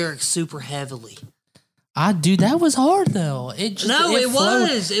to lyrics super heavily. Dude, that was hard though. It just It flowed,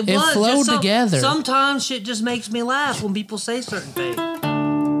 was. It Just flowed together. Sometimes shit just makes me laugh when people say certain things.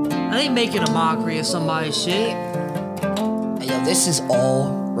 I ain't making a mockery of somebody's shit. Hey, yo, this is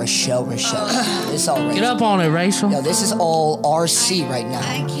all Rochelle. This is all Rachel. Get up on it, Rachel. Yo, this is all RC right now.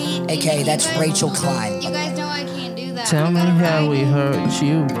 I can't. AKA, that's you guys Rachel know- Klein. You guys know I can't do that. Tell I me gotta how write we it. hurt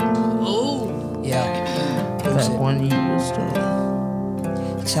you. Oh, Yeah. That one you was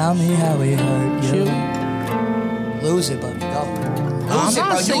doing. Tell me how we hurt you. Lose it, buddy. Go. I'm Lose it, bro.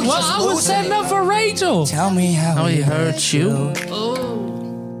 not You saying. was Well, just I was losing setting it. up for Rachel. Tell me how How we he hurt you.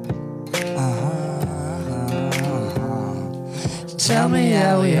 Tell me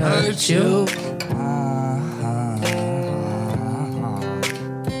how we hurt you.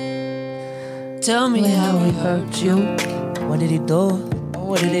 tell me how we hurt you. What did he do?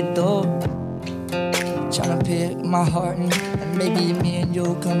 What did he do? Tryna pick my heart and maybe me and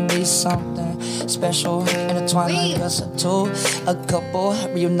you can be something special. Intertwined like Wait. us two, a couple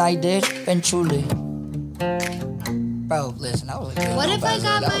reunited eventually. Bro, listen, that was a good What one, if I bro.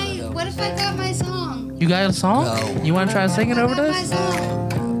 got That was my? dope. What if I got my song? You got a song? No. You want to try to sing it over I got my this?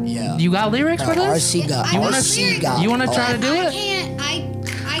 song. Yeah. You got lyrics for this? RC got. I got RC lyrics. got. You want to try to do I it? can't.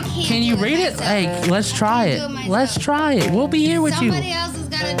 I can't. Can you do read it? myself. Hey, let's try I it. can't do myself. Let's try it. We'll be here with you. Somebody else has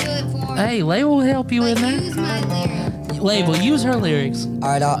got to do it for me. Hey, Lay will help you Like, in there. use my lyrics. Label, use her lyrics. All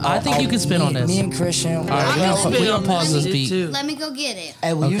right, I think you can spin on this. Me and Christian. All right, I we can don't spit on pause this shit, beat. too. Let me go get it.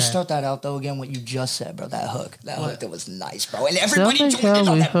 Hey, will you Okay. start that out though again? What you just said, bro? That hook. That hook that was nice, bro. And Tell everybody me joined in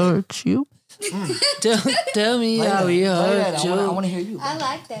how on we that. hurt you. Tell me Play how that. we Play that. hurt I you. want to hear you. Bro. I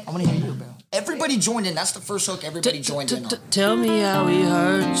like that. I want to hear you, bro. Everybody joined in. That's the first hook everybody joined in on. Tell me how we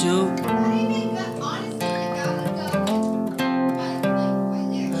hurt you. I didn't even go- honestly, like, I would go my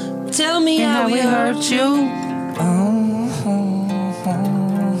lyrics. Tell me how we hurt you.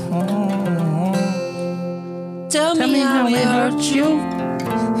 Tell me how we hurt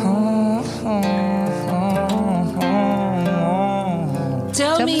you.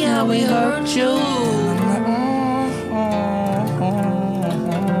 Tell me how we hurt you.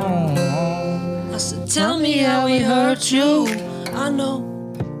 I said, tell me how we hurt you. I know.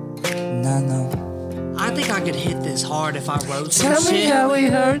 No. I think I could hit this hard if I wrote some Tell me shit. how we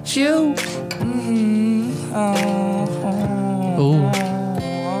hurt you. Ooh.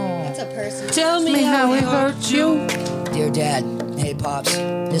 That's a person. Tell me how we hurt you. Dear Dad, hey Pops,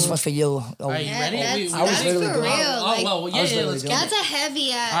 this one's for you. Oh, Are you ready? That's, I was that's literally for doing- real. Oh, like, well, yeah, was literally let's doing go. that's a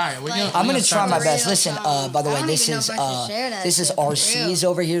heavy ass. All right, we're like, gonna- I'm gonna Let's try start my the best. real Listen, song. by the I way, don't this even know is if I should share that this is shit for RC's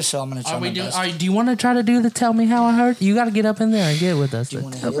real. over here, so I'm gonna try Are we my do? best. Do you want to try to do the tell me how I hurt? You got to get up in there and get with us. you Like,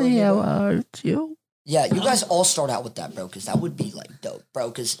 wanna tell hit me it, how bro? I hurt you. Yeah, you guys all start out with that, bro, because that would be like dope, bro.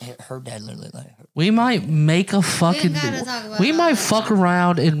 Because her dad literally like her. We might make a fucking. gotta talk about We might that. fuck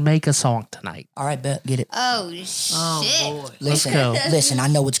around and make a song tonight. All right, bet, get it. Oh shit! boy. Listen, go. listen. I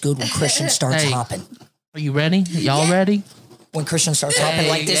know it's good when Christian starts Hey. hopping. Are you ready? Y'all ready? When Christian starts hopping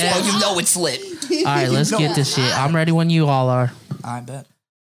like this, yeah. bro, you know it's lit. All right, let's get this shit. I'm ready when you all are. All right, bet.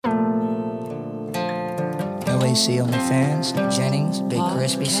 OAC OnlyFans, Jennings, Big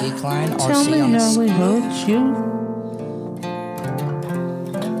Crispy, C Klein, Tell RC me on the how we hurt you.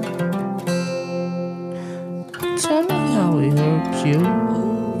 Tell me how we hurt you.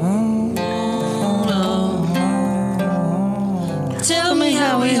 Tell me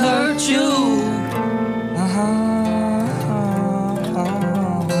how we hurt you.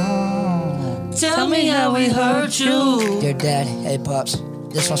 Tell me how we hurt you. Dear Dad, hey Pops,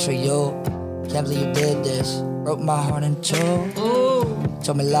 this one's for you. Can't believe you did this. Broke my heart in two.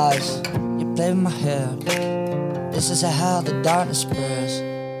 Told me lies, you played with my head. This is how the darkness spreads.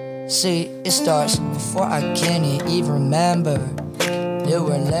 See, it starts before I can even remember. You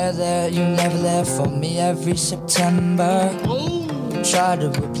were never there, you never there for me every September. Try to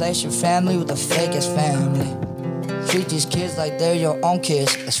replace your family with a fake ass family. Treat these kids like they're your own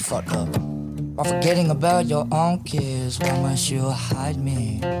kids. It's fucked up. While forgetting about your own kids, why must you hide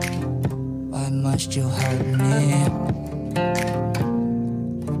me? Why must you hurt me?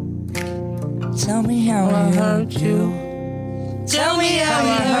 Tell me how I hurt you. Tell me how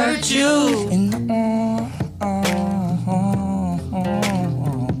we hurt you.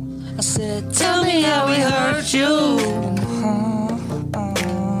 I said, tell me how we hurt you.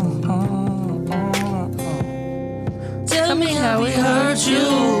 Tell me how we hurt you.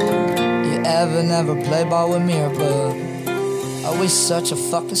 You ever never play ball with me or bud? Always such a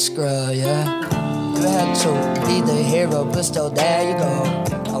fucking scrub, yeah. You had to be the hero, but still there you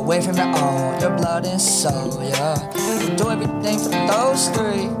go. Away from your own, your blood and soul, yeah. You do everything for those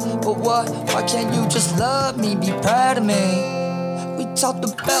three, but what? Why can't you just love me, be proud of me? We talked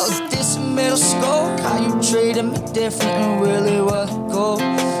about this in middle school, how you treated me different and really was cool.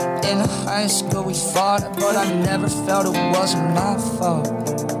 In high school we fought, but I never felt it wasn't my fault.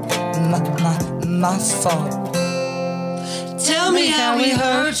 My fault. Tell me how we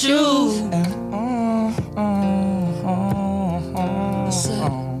hurt you.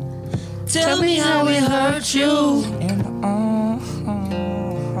 Tell me how we hurt you.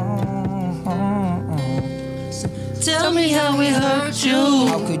 Tell me how we hurt you.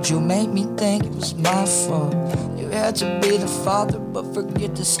 How could you make me think it was my fault? You had to be the father, but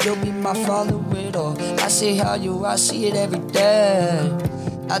forget to still be my father with all. I see how you, I see it every day.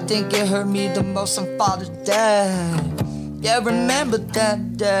 I think it hurt me the most on Father's Day. Yeah, remember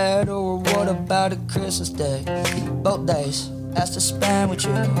that, Dad? Or what about a Christmas Day? Both days, that's to spend with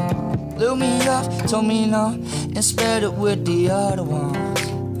you. Blew me off, told me no, and spared it with the other ones.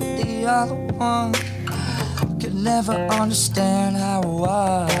 The other one could never understand how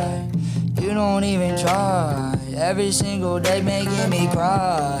why you don't even try. Every single day making me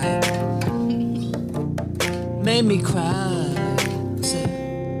cry. Made me cry.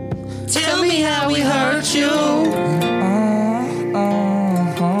 Tell me how we hurt you.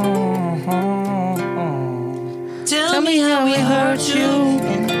 Tell me how we hurt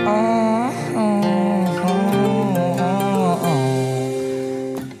you.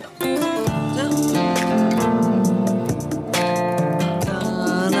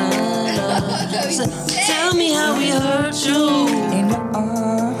 Tell me how we hurt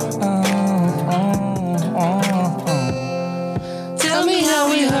you. Tell me how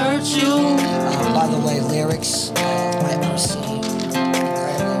we hurt you. By the way, lyrics by RC.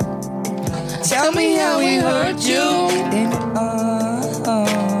 Tell me how we hurt you.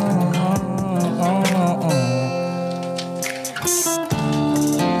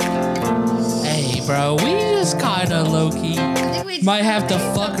 Hey, bro, we just kind of low key I think we might have to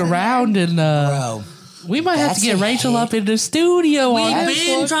fuck around and Bro, We might have That's to get a Rachel hit. up in the studio. We've on been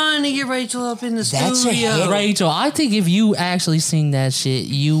this one. trying to get Rachel up in the That's a studio. hit. Rachel, I think if you actually sing that shit,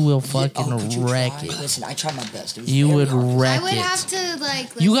 you will fucking could you wreck try? it. Listen, I tried my best. It was You very would hard. wreck I would it. have to like.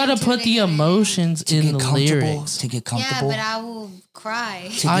 You listen gotta to put it the again. emotions To in get the comfortable. lyrics. To get Yeah, comfortable. but I will cry.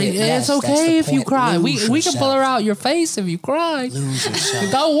 to get- yes, It's that's the okay if you point. cry. Lose We can blur yourself. out your face if you cry. Lose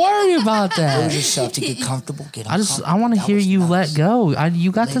yourself. Don't worry about Lose that. yourself to get comfortable. Get I want to That hear was you nuts. let go.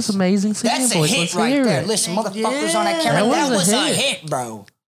 You got this Listen. amazing singing That's a voice. hit Let's right hear there. it. Listen, motherfuckers on that Yeah. camera. That That was was a a hit. hit, bro.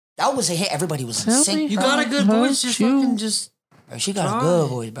 That was a hit. Everybody was in Tell me sync. You bro. got a good Hurt voice. Just you. fucking just Bro, she got Try. a good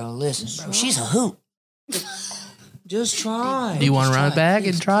voice, bro. Listen, bro. She's a hoot. try. Do you want to Just run it try back please,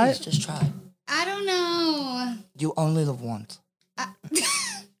 and try please, it? Just try it. I don't know. You only live once.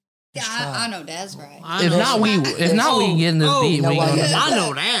 I know that's right. I If know. not, we can get in this beat. you know We what? gonna- I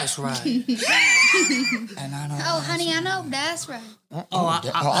know that's right. And I know. Oh, honey, I know that's right.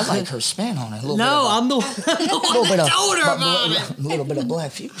 I like her spin on it. A little No, bit I'm the little bit of, told her about it. a little bit of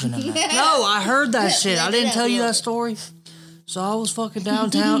black fusion in there. No, I heard that shit. I Yeah, didn't yeah, tell you yeah. that story. So I was fucking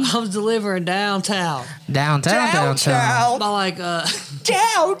downtown. I was delivering downtown. downtown. By like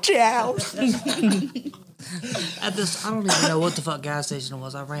Chow, chow. at this, I don't even know what the fuck gas station it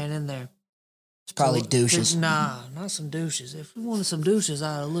was. I ran in there. It's probably douches. Nah, not some douches. If we wanted some douches,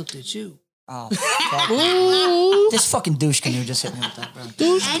 I'd have looked at you. Oh, fuck. This fucking douche canoe just hit me with that, bro.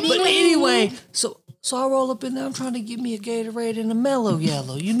 But anyway, so I roll up in there. I'm trying to get me a Gatorade in a mellow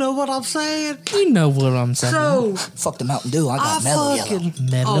yellow. You know what I'm saying? You know what I'm saying. So Fuck the Mountain Dew. I I got mellow yellow. fucking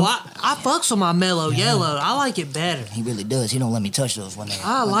Mellow? I fucks with my mellow yellow. I like it better. He really does. He don't let me touch those when they.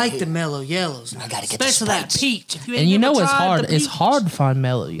 I when like they the hit. mellow yellows. I gotta get the especially that Sprites. peach. If you ain't And you never know it's tried hard. the It's peach- hard to find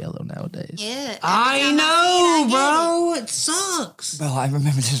mellow yellow nowadays. Yeah. I know, bro. It sucks. Bro, I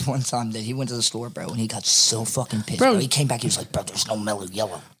remember this one time that he went to the store, bro, and he got so fucking pissed. Bro. Bro, he came back. He was like, "Bro, there's no mellow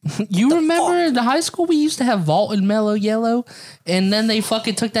yellow." You remember in the high school we used to have Vault and Mellow Yellow, and then they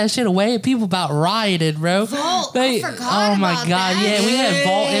fucking took that shit away, and people about rioted, bro. Vault, I forgot oh my about god, that. yeah, we had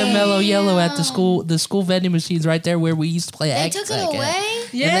Vault and Mellow Yellow at the Damn. school vending machines right there where we used to play. They Act took Attack it at.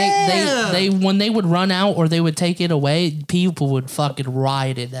 away? And they when they would run out or they would take it away, people would fucking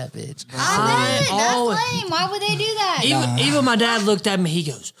riot in that bitch. I bet. always- That's lame. Why would they do that? Even my dad looked at me. He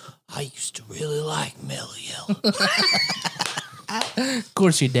goes, "I used to really like mellow yellow." Of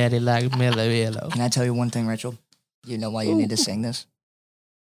course, your daddy liked Mellow Yellow. Can I tell you one thing, Rachel? You know why you need to sing this?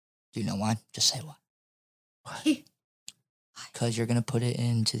 Do you know why? Just say why. Why? Because you're gonna put it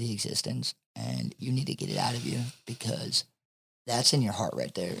into the existence, and you need to get it out of you because that's in your heart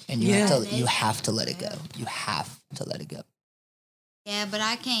right there, and you have to let it go. You have to let it go. Yeah, but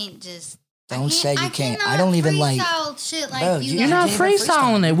I can't just. Don't say you can't. I cannot don't even like. freestyle shit like Bro, you You're not guys. can't even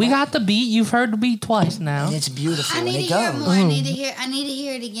freestyling it. We freestyle. got the beat. You've heard the beat twice now. And it's beautiful. I and need it to hear goes. more. I need to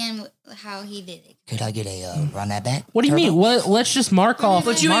hear it again. How he did it. Could I get a run that back? What do you Turbo? mean? Well, let's just mark off.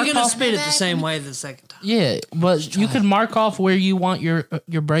 But you mark ain't gonna off- spit it the same way the second time. Yeah, but you could mark off where you want your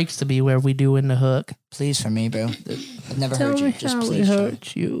breaks to be, where we do in the hook. Please for me, bro. I've never Tell heard me you. Just how it please. For me.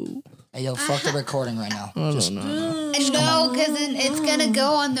 hurt you. Hey, yo, fuck the recording right now. Just, No, because then it's gonna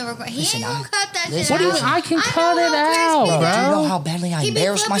go on the record. He Listen, ain't gonna cut that shit listen, What do you out. mean? I can I cut know it how Chris out, be bro, do you know bro. how badly I He be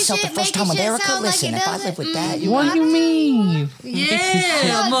embarrassed flipping myself the shit, first time with making shit Erica? sound like Listen, it if I doesn't. live with that, you What do you mean? Yeah,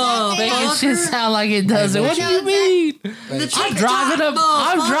 Making shit motherfucker. sound like it doesn't. What do you mean? I'm driving up.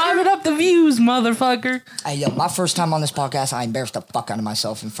 I'm motherfucker. driving up the views, motherfucker. Hey, yo, my first time on this podcast, I embarrassed the fuck out of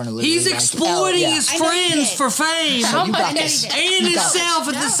myself in front of Lily. He's like, exploiting yeah. his I know you friends did. for fame So you got I know this. you did. and You got himself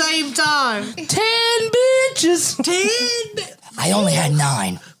at the same time. 10 bitches. 10 I only had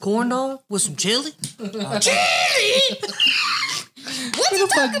 9. corn dog with some chili. Who the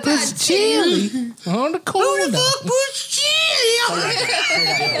fuck puts chili on the Who corner? the fuck puts chili on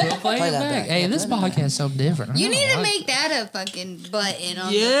it? Play Play it that back. back. Hey, Yeah, this play that podcast is so different. You I need don't to like make that a fucking button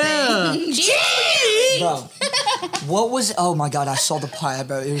on Yeah. the thing. Chili. Bro, what was? Oh my god, I saw the pie,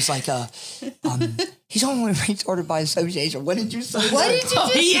 bro. It was like he's only retarded by association. What did you say? What did you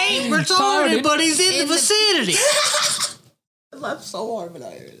just He say? ain't retarded, Retarded. but he's in the In the- vicinity. laughed so hard when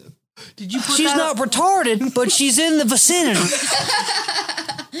I heard it. Did you put She's not retarded, but she's in the vicinity.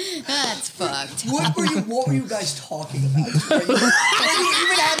 That's fucked. What were you guys talking about? You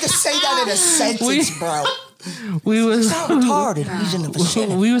even had to say that in a sentence, bro. We was He's not retarded. He's in the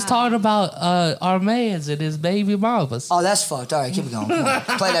vicinity. we was talking about our mans and his baby mamas. Oh, that's fucked. All right, keep it going. Come on.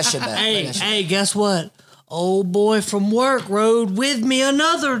 Play that shit back. Play Hey, that shit. hey, guess what? Old boy from work rode with me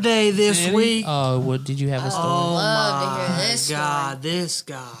another day this week. Oh, what did you have a story? Oh Love to my hear this God, this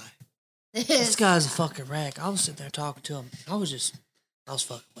guy. This This guy's a fucking wreck. I was sitting there talking to him. I was just I was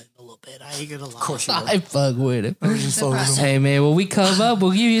fucking with him a little bit. I ain't gonna lie. Of course you I fuck with him. would. Hey man, when we come up,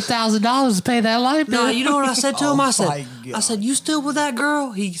 we'll give you $1,000 to pay that light bill. No, you know what I said to him? Oh I my God. said, you still with that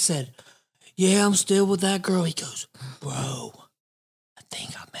girl? He said, yeah, I'm still with that girl. He goes, bro, I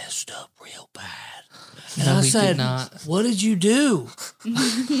think I messed up real bad. And No, I he did said, not. what did you do?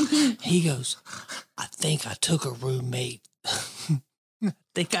 He goes, I think I took a roommate. I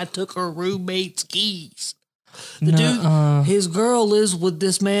think I took her roommate's keys. The dude, his girl lives with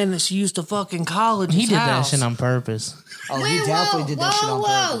this man that she used to fuck in college. He did that shit on purpose. Oh, he definitely did that shit on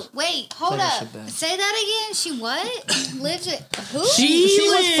purpose. Wait, hold Play that up. shit back. Say that again. She what? Lives at who? She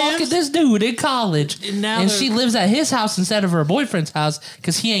was lives- fucking this dude in college, And now and they're- she lives at his house instead of her boyfriend's house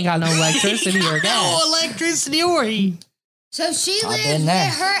because he ain't got no electricity or No gas. electricity or heat. So she I've lives been with there.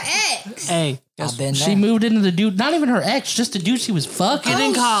 her ex. Hey, I've been She there. moved into the dude, not even her ex, just the dude she was fucking.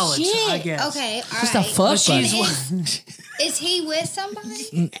 in college, Shit. I guess. Okay, all right. Just a fuck buddy. She's Is he with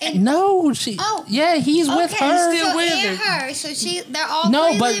somebody? No, she. Oh. Yeah, he's with Okay, her. still so with and her. her. So they're all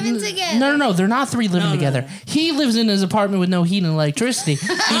No, three but living together. no. They're not three living No, no, together. no. He lives in his apartment with no heat and electricity.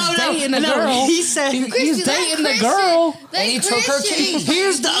 He's dating a girl. He said, He's Christian, that dating the Christian- girl. that And he took her Christian- keys.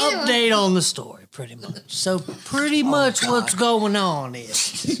 here's the Ew. update on the story, pretty much. So pretty much what's going on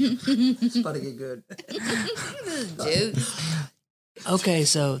is, It's about to get good. Dude. okay,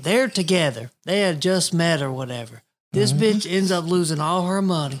 so they're together. They had just met or whatever. This bitch ends up losing all her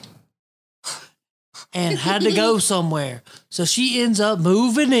money and had to go somewhere. So she ends up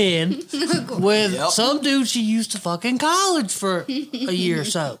moving in with Yep. some dude she used to fuck in college for a year or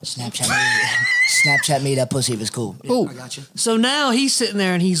so. Snapchat me that pussy was cool. Yeah, I got you. So now he's sitting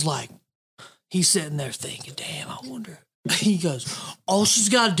there and he's sitting there thinking, damn, I wonder. He goes, all she's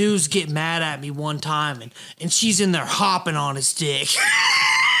got to do is get mad at me one time and she's in there hopping on his dick.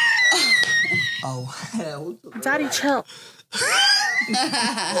 Oh, hell. Daddy, chill.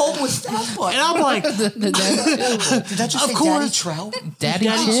 What was that for? And I'm like, Did that just Of say course. Daddy Trout? Daddy,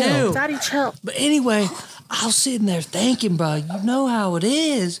 Daddy chill. chill. Daddy, chill. But anyway, I was sitting there thinking, bro, you know how it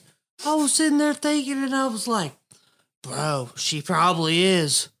is. I was sitting there thinking and I was like, bro, she probably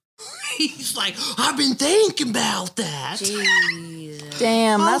is. He's like, I've been thinking about that.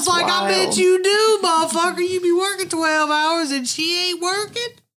 Damn, I was like, I bet you do, motherfucker. You be working 12 hours and she ain't working.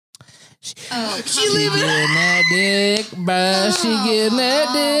 Oh, She leaving. Getting that dick, bruh. She getting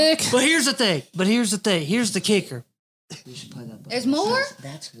that dick. But here's the thing. Here's the kicker. there's more?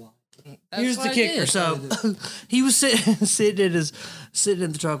 That's why. Here's the kicker. So he was sitting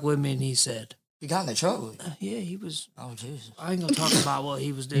in the truck with me, and he said, You got in the trouble. "Yeah, he was. Oh, Jesus. I ain't gonna talk about what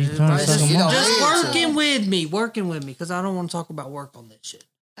he was doing. He's trying to suck him off. Just Yeah. working with me, because I don't want to talk about work on this shit.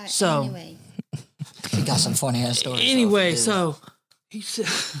 So- Anyway. He got some funny ass stories. Anyway, dude. so he said,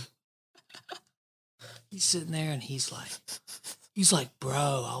 he's sitting there, and he's like,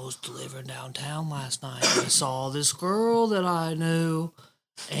 bro, I was delivering downtown last night. And I saw this girl that I knew,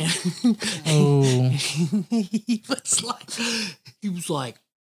 and Oh. he was like, he's like,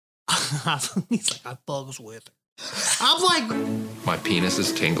 I fucks with her. I'm like, My penis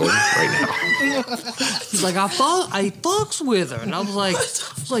is tingling right now. he's like, I fucks with her, and I was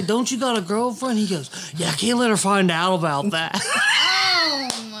like, don't you got a girlfriend? He goes, yeah, I can't let her find out about that. Oh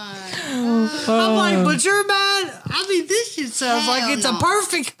my. I'm like, but you're mad. I mean, this shit sounds Hell like it's no.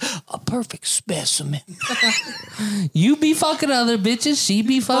 a perfect specimen. You be fucking other bitches. She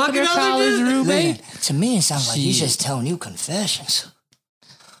be fucking her Fucking other college dudes. roommate. Listen, to me, it sounds like he's Shit. just telling you confessions.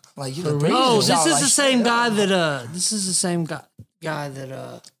 Like you. real? Oh, this is the same guy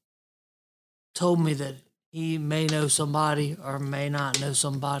that told me that he may know somebody or may not know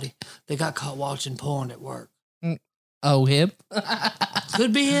somebody that got caught watching porn at work. Oh, him?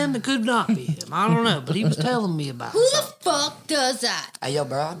 Could be him, it could not be him. I don't know, but he was telling me about Who it. the fuck does that? Hey, yo,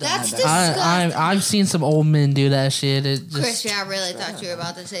 bro, I've done That's that. disgusting. I've seen some old men do that shit. It just Crispy, I really thought you were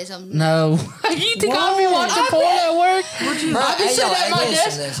about to say something. no. You think I'll be watching porn at work? Bro, I be hey, yo, sitting at hey, my listen,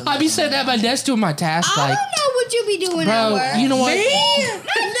 desk. listen, I be listen. sitting at my desk doing my task. I Like, don't know what you be doing at bro, work. you know what?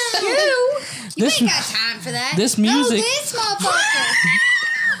 Not you. You This- ain't got time for that. this No, music- this motherfucker.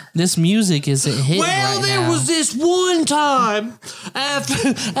 This music isn't hitting Well, right there now. was this one time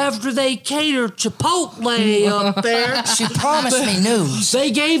after they catered Chipotle up there, She promised me news.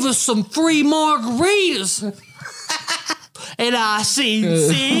 they gave us some free margaritas. And I seen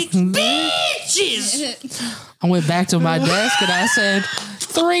 6 bitches. I went back to my desk and I said,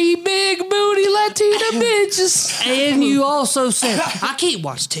 3 big booty Latina bitches. And you also said, I can't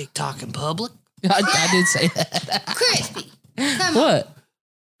watch TikTok in public. I did say that. Crispy. Come on. What?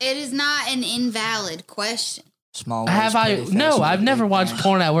 It is not an invalid question. Small. Have I? No, I've never watched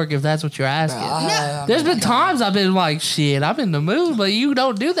porn at work. If that's what you're asking, there's been times I've been like, shit, I'm in the mood, but you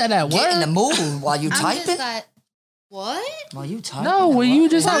don't do that at work. Get in the mood while you I'm typing. just like, what? While you typing. No, when you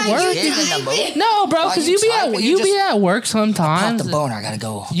just at Why work. you Get in the mood. No, bro, While because you you be typing, at you be at work Pop sometimes. the boner. I gotta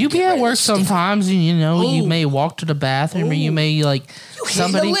go. You be Get at ready work to stick. sometimes, and you know you Ooh. may walk to the bathroom, or you may like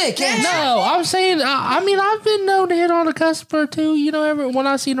somebody. Hitting the lick, ain't you? No, I'm saying. I mean, I've been known to hit on a customer too. You know, when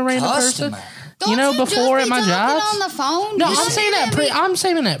I seen a random person. Customer. You know, Don't before just at be my talking jobs. on the phone. No, You I'm should saying that. be- I'm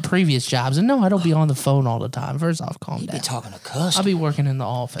saying that previous jobs, and no, I don't be on the phone all the time. First off, calm You be down. talking to I'll customer. be working in the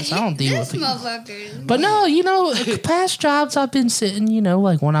office. I don't deal with This people. motherfucker. But no, you know, past jobs I've been sitting, you know,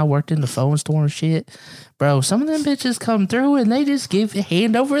 like when I worked in the phone store and shit, bro, some of them bitches come through and they just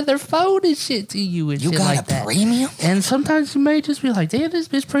hand over their phone and shit to you and You shit got like a that. premium? And sometimes you may just be like, damn, this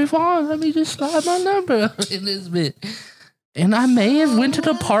bitch pretty fine. Let me just slide my number in this bitch. And I may have went to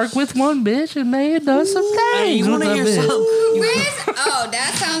the park with one bitch and may have done some Hey, things you with want to that hear bitch. something? Chris? Oh,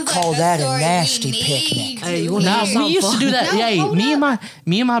 that sounds Call like that a story we nasty need picnic. to Hey, you wanna Nah, hear we used to do that. No, Yeah, hold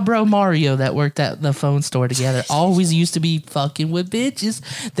me and my bro Mario that worked at the phone store together always used to be fucking with bitches.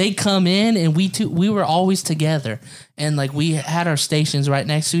 They come in and we were always together, and like we had our stations right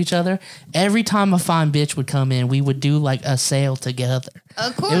next to each other. Every time a fine bitch would come in, we would do like a sale together.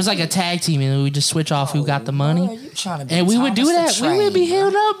 Of course. It was like a tag team, and we would just switch off who got the money. Oh, you trying to be And we would do Thomas that. the We would be Train,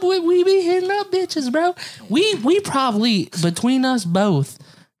 hitting up. We be hitting up bitches, bro. We probably between us both,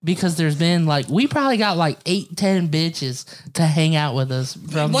 because there's been like we probably got like 8-10 bitches to hang out with us.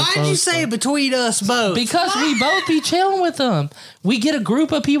 From Why'd the you phone say store. between us both? Because we both be chilling with them. We get a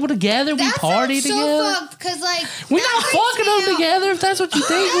group of people together. We that party sounds together. so fucked, because like We're that not freaks fucking me them out. together. If that's what you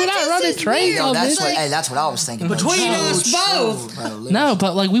think, we're not That running just is trains weird. on That's this. what, hey, that's what I was thinking. Between True, us both. bro, listen. No,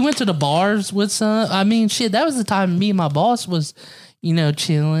 but like we went to the bars with some. I mean, shit, that was the time me and my boss was, you know,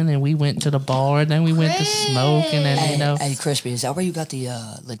 chilling, and we went to the bar, and then we went to smoke, and then Hey, you know. hey, Crispy, is that where you got the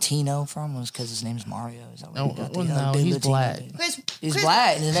Latino from? Was because his name's Mario? Is that where you got the no, big he's Latino black. dude? Chris, He's Chris-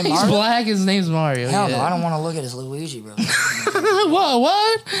 black. And his name He's Mario? black. His name's Mario. Hell yeah. no, I don't want to look at his Luigi, bro.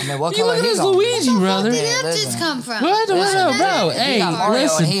 What? I mean, what You color look at he this gonna be? Luigi, brother. Where Yeah, did that listen. just come from? What? Listen, Bro, if hey, you got Mario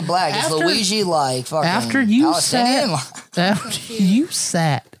listen. and he black, is after- Luigi like fucking After you Palestinian? After you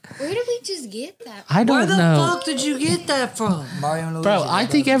sat, Where did we just get that? I Where don't the know. fuck did you get that from? Mario and Luigi. Bro, I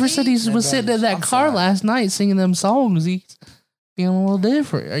think ever since he was sitting in that I'm car sorry. last night singing them songs, he's feeling a little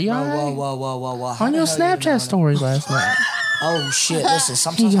different. Are you Bro, alright? whoa. How On the your hell you know Snapchat that? stories last night. Oh shit! Listen,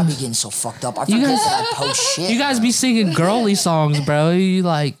 sometimes I be getting so fucked up. I You forget guys- that I post shit. You guys be singing girly songs, bro. You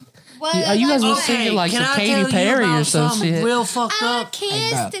like, Well, you guys like were that. singing like can some I Katy tell you Perry about or some something shit. real fucked I up?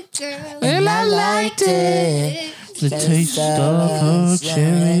 kissed bro. a girl. And I liked it. The taste of her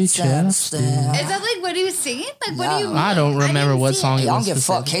cherry chapstick. Is that like what he was singing? Like what do you mean? I don't remember didn't what see song it. it Hey, I don't was. give a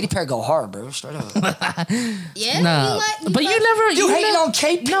fuck. specific. Katy Perry go hard, bro. Straight up. Yeah, No, but you never. You hating never, on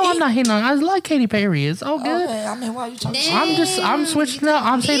Katy? No, I'm not hating on. I like Katy Perry. It's all good. Okay, I mean, why you talking? I'm switching up.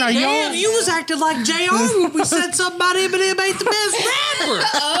 I'm saying, are Damn, y'all? you was acting like JR when we said something about Eminem ain't the best rapper.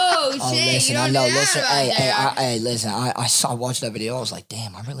 Oh Oh, shit! listen, you I don't know. do that Listen, about that. hey, listen. I watched that video. I was like,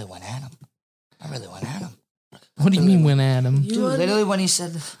 damn, I really went at him. What do you mean, went at him? Dude, literally when he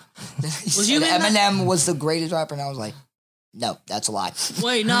said, you in that- Eminem was the greatest rapper, and I was like, no, that's a lie.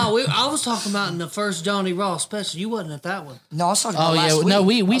 Wait, no, I was talking about in the first Johnny Ross special. You wasn't at that one. No, I was talking Oh about last yeah, week. no,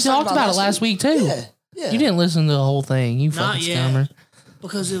 we I was talking talked about it last week too. Yeah. You didn't listen to the whole thing. You Not fucking yet. scammer.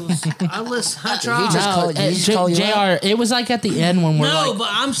 Because it was, I tried. just called- did he just call you JR, it was like at the end when we're No, like, but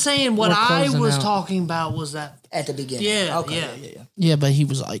I'm saying what we're I closing was out. talking about was that. At the beginning. Yeah, Okay. yeah. yeah, but he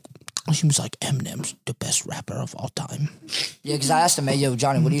was like Eminem's the best rapper of all time. Yeah, because I asked him, hey, yo,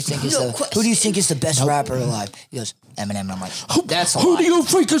 Johnny, what do you think is who do you think is the best rapper alive? He goes, Eminem. And I'm like, that's a Who lie. do you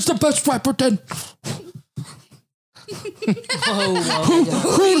think is the best rapper then?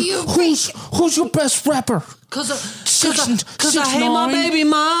 Who's your best rapper? Cause I Six hate my nine. baby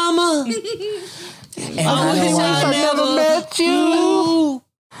mama. And I wish I never met you.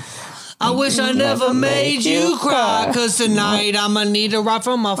 I wish I never made you cry. Cause tonight I'ma need a ride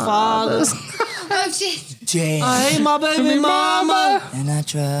from my father. Oh shit! Damn. I hate my baby mama. And I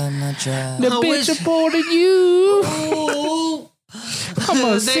tried. The I bitch wish- aborted you. Ooh. I'm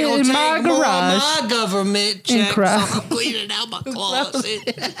gonna They sit gonna in take my more of garage. my government check, cry. so I'm cleaning out my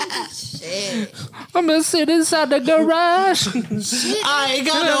closet. I'm gonna sit inside the garage. I ain't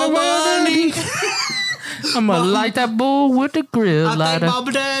got no money. I'm gonna light that bull with the grill I think lighter. mom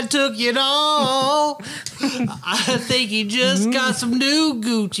and dad took it all. I think he just got some new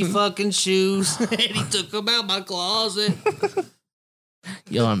Gucci fucking shoes, and he took them out my closet.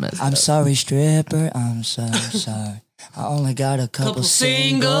 Yo, I'm messed I'm up. sorry, stripper. I'm so sorry. I only got a couple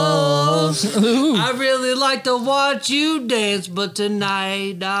singles. Ooh. I really like to watch you dance, but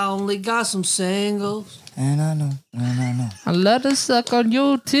tonight I only got some singles. And I know. I love to suck on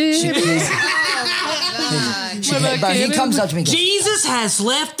your titties. Bro, he comes up to me and goes, Jesus has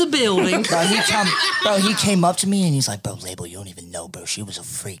left the building. he came up to me and he's like, bro, Label, you don't even know, bro. She was a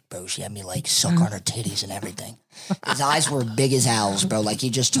freak, bro. She had me like suck on her titties and everything. His eyes were big as owls, bro. Like he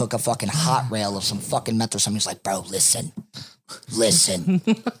just took a fucking hot rail of some fucking meth or something. He's like, bro, listen.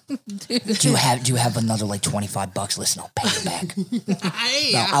 Do you have another like $25? Listen, I'll pay you back.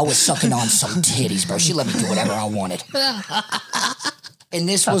 Bro, I was sucking on some titties, bro. She let me do whatever I wanted. And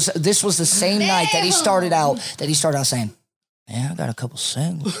this was the same night that he started out saying, "Yeah, I got a couple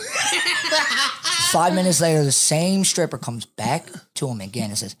singles." 5 minutes later, the same stripper comes back to him again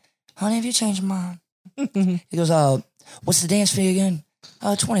and says, "Honey, have you changed your mind?" He goes, "What's the dance fee again?"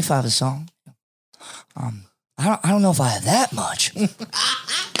 $25 a song. I don't know if I have that much.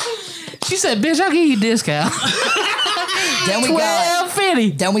 She said, "Bitch, I'll give you a discount." Then we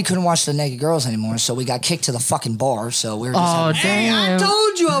 $12.50. Then we couldn't watch the naked girls anymore, so we got kicked to the fucking bar. So we were just Oh, like, Hey, I damn.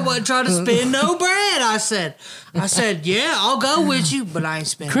 told you I wasn't trying to spend no bread. I said, yeah, I'll go with you, but I ain't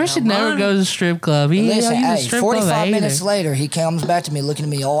spending Christian no never money. goes to strip club. He's listen, a hey, strip 45 club minutes hater. later, he comes back to me, looking at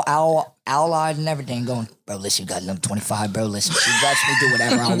me all owl-eyed and everything, going, "Bro, listen, you got another 25, bro. Listen, she lets me do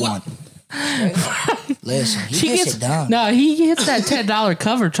whatever I want." Listen, he gets it done. No, he gets that $10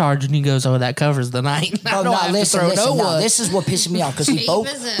 cover charge and he goes, "Oh, that covers the night." I Bro, don't have to listen, throw no no, one. this is what pisses me off because we Cheap both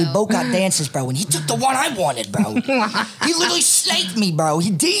as hell. got dances, bro, and he took the one I wanted, bro. He literally snaked me, bro. He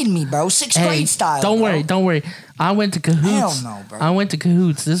D'd me, bro, sixth grade style. Don't bro. worry. I went to Cahoots. Hell no, bro. I went to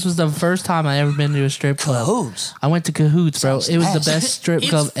Cahoots. This was the first time I ever been to a strip club. Cahoots? I went to Cahoots, bro. Sounds It was the nice. best strip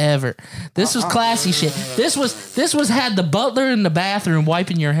club ever. This was classy shit. This was had the butler in the bathroom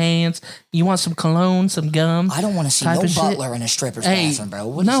wiping your hands. You want some cologne, some gum? I don't want to see type no of shit. butler in a stripper's Hey, bathroom, bro.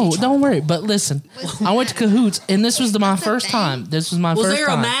 What is no, he trying don't to worry. But listen, I went to Cahoots, and this was my first thing? time. This was my Was first there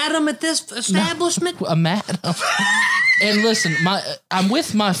time. a madam at this establishment? A madam. And listen, I'm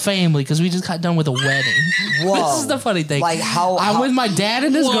with my family because we just got done with a wedding. Whoa. This is the funny thing. Like, how- I'm with my dad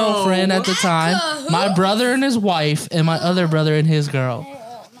and his Whoa. girlfriend at the time, my brother and his wife, and my other brother and his girl.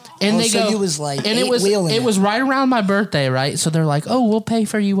 And Oh, they so go, you was, like, and it was eight-wheeling it it. was right around my birthday, right? So they're like, "Oh, we'll pay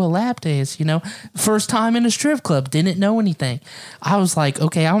for you a lap dance," you know. First time in a strip club, didn't know anything. I was like,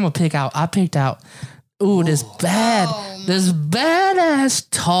 "Okay, I'm gonna pick out." I picked out. Ooh, this badass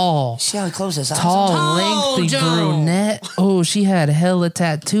tall. See how he closed his eyes? Tall, Oh, lengthy Joe. brunette. Oh, she had hella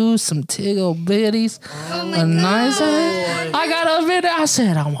tattoos, some tiggle bitties, a nice ass. I got up in there. I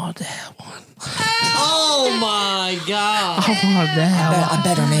said, "I want that one. Oh my God. I want that one." I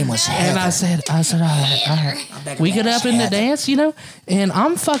bet her name was Heather. And I said, all right. We get up in the dance, you know, and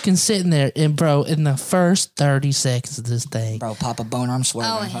I'm fucking sitting there, and bro, in the first 30 seconds of this thing, Bro, Papa Boner, I'm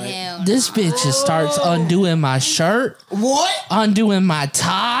swearing. Oh, right? hell. this bitch just starts undoing my shirt, What? undoing my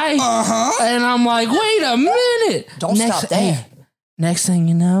tie, and I'm like, wait a minute. Don't stop there. Next thing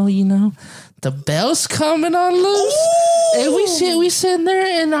you know, the bell's coming on loose, and we sitting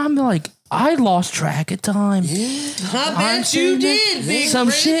there, and I'm like, I lost track of time. I I'm bet you sitting there, did, Big Some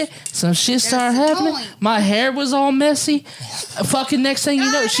Red. shit started happening. point. My hair was all messy. Fucking next thing you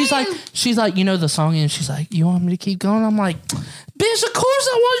know, she's like, you know the song, and she's like, "You want me to keep going?" I'm like, "Bitch, of course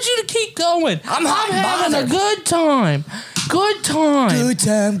I want you to keep going. I'm having a good time. Good time." Good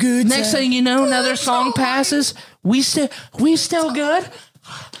time, good time. Next thing you know, another song passes. We still good.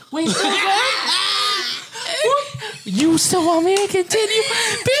 We still good. You still want me to continue?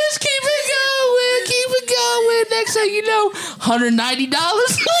 Bitch, keep it going. Keep it going. Next thing you know, $190.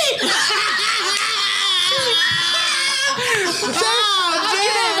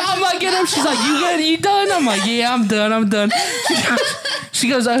 I'm like, get up. She's like, "You good? You done?" I'm like, "Yeah, I'm done. She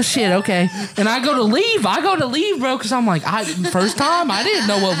goes, "Oh shit, okay." And I go to leave, bro, because I'm like, first time, I didn't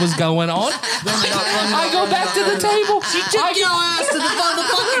know what was going on. I go back to the table. Took your ass to the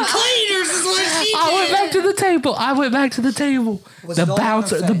motherfucking cleaners is what she I went back to the table.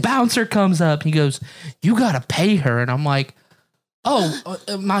 The bouncer comes up. He goes, "You gotta pay her." And I'm like, "Oh,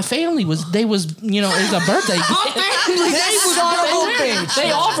 my family was it was a birthday gift." This son of a bitch.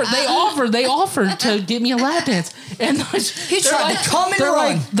 They offered to get me a lap dance, and He tried to come and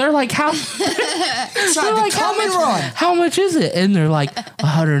run. They're like, how? He tried to come and run. How much is it? And they're like,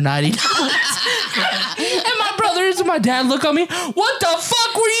 $190. And my brothers and my dad look at me. What the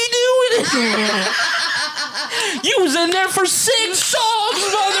fuck were you doing? You was in there for 6 songs,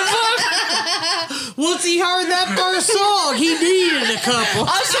 motherfucker. Once he heard that first song, he needed a couple.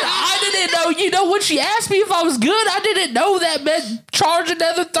 I said, I didn't know. You know, when she asked me if I was good, I didn't know that meant charge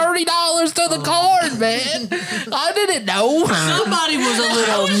another $30 to the card, man. I didn't know. Somebody was a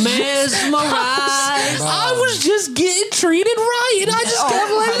little mesmerized. I was just getting treated right, and I just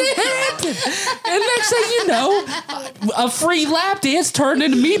kept letting it happen. And next thing you know, a free lap dance turned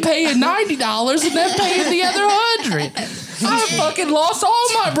into me paying $90 and then paying the other $100. I fucking lost all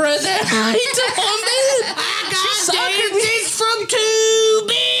my breath that night. I got dates from 2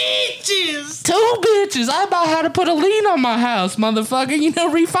 bitches. 2 bitches. I about had to put a lien on my house, motherfucker. You know,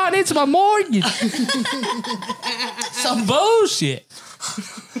 refinance my mortgage. Some bullshit.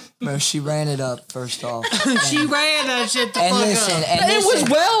 Bro, she ran it up first off. She ran that shit the And fuck listen, up. and It listen,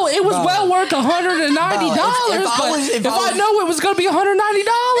 was well worth $190. If I know it was gonna be $190,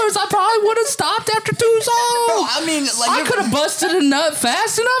 I probably would have stopped after 2 songs. Bro, I mean, like I could have busted a nut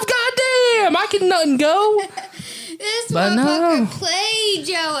fast enough. Goddamn, I can nut and go. This But motherfucker no. played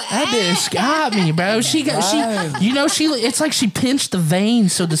your That bitch got me, bro. She got Right. she. You know, it's like she pinched the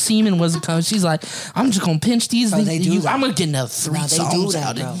veins so the semen wasn't coming. She's like, I'm just gonna pinch these. Bro, they do that. I'm gonna get another 3 Nah, they songs do that,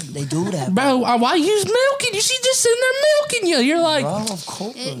 out bro. of you. They do that, Bro, why you milking you? She just sitting there milking you. You're like, Bro, of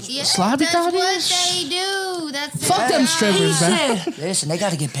course. Yeah, Sloppy that's what totters? they do. That's fuck their them job. strippers, bro. Listen, they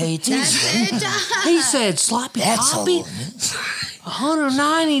got to get paid too. That's bro. their job. He said, sloppy That's toppy, all.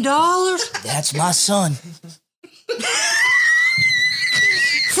 $190. That's my son.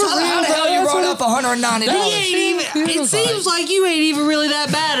 For How the hell you brought up $190? He ain't even. It seems like you ain't even really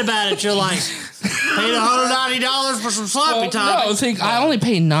that bad about it. You're like, paid $190 for some sloppy No, toppings. think I only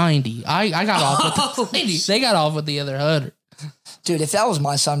paid 90. I got off with the 90. They got off with the other 100. Dude, if that was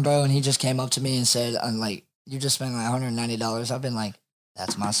my son, bro, and he just came up to me and said, I'm like, you just spent like $190, I've been like,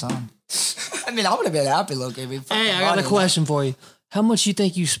 that's my son. I mean, I would have been happy looking. Hey, I got a question for you. How much you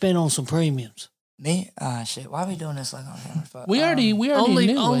think you spent on some premiums? Me? Ah, shit. Why are we doing this like on camera? Fuck. We already knew what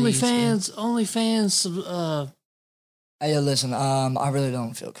he said. OnlyFans. Hey, yo, listen. I really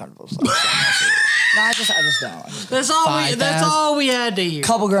don't feel comfortable. No, I just don't. That's all. That's 5,000. all we had to hear.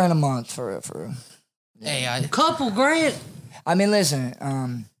 Couple grand a month for real. Hey, Couple grand. I mean, listen.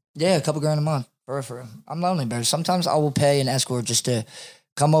 Yeah, a couple grand a month for real. I'm lonely, bro. Sometimes I will pay an escort just to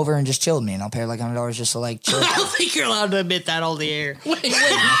come over and just chill with me, and I'll pay her like $100 just to like chill. I don't think you're allowed to admit that on the air. wait.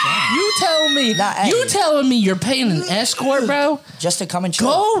 You telling me? Nah, hey. You telling me you're paying an escort, bro? Just to come and chill.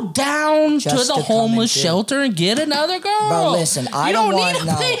 Go down Just to to the come homeless and chill. shelter and get another girl. Bro, listen, I you don't don't want- need to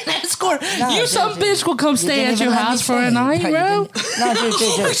no. pay an escort. No, you dude, some dude. bitch will come You stay didn't at even your let me house for a finish. night, You bro. didn't- No,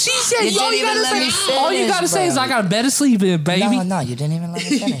 dude. She said, You all didn't you gotta even let me say, all you finish, gotta say is, bro. I got a bed to sleep in, baby. No, you didn't even let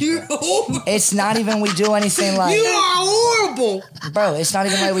me finish. Bro. It's not even we do anything like, You are horrible. bro. It's not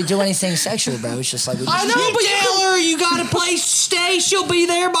even like we do anything sexual, bro. It's just like we just. I know, You but tell her you got a place to stay. She'll be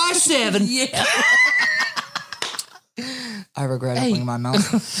there by 7. yeah. I regret Hey. opening my mouth.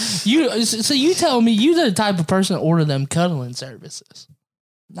 So you tell me you the type of person to order them cuddling services.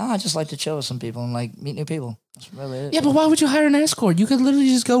 No, I just like to chill with some people and like meet new people. That's really it. Yeah, but why would you hire an escort? You could literally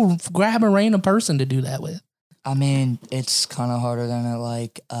just go grab a random person to do that with. I mean, it's kind of harder than it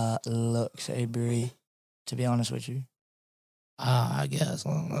like looks, Avery. To be honest with you. I guess. I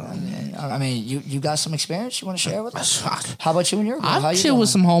don't know. I mean, you got some experience you want to share with us? How about you and your girl? How I've you chilled with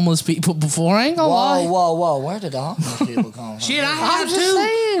doing? some homeless people before. I ain't gonna lie. Whoa! Where did the homeless people come from? Shit, I I'm have just to.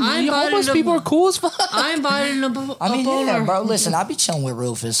 saying, I the homeless invited people them. are cool as fuck. I invited them. I mean, up on yeah, our- bro. Listen, I be chilling with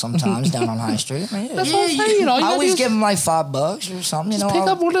Rufus sometimes down on High Street. I mean, yeah. That's what I'm saying. All you I gotta always do give is him like $5 or something. You know, pick I'll-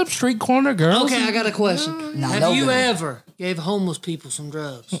 up one of them street corner girls. Okay, I got a question. Nah, Have no you good. ever gave homeless people some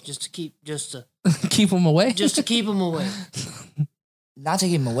drugs just to keep keep them away. them away? not to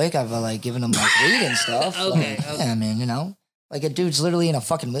keep him awake, I've like given him like weed and stuff. Okay, Like, okay. Yeah, I mean, you know, like a dude's literally in a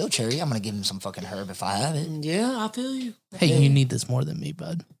fucking wheelchair. I'm gonna give him some fucking herb if I have it. Yeah, I feel you. Hey, you need this more than me,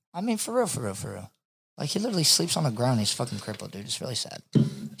 bud. I mean, for real. Like he literally sleeps on the ground. He's fucking crippled, dude. It's really sad. He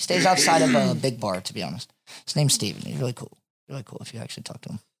stays outside of a big bar, to be honest. His name's Steven. He's really cool. Really cool if you actually talk to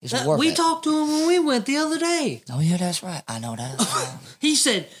him. He's a war We vet. talked to him when we went the other day. Oh yeah, that's right. I know that. He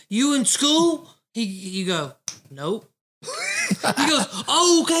said, "You in school?" You go, "Nope." He goes,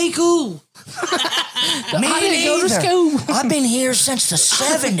 "Oh, okay, cool." Me I didn't go to neither. school. I've been here since the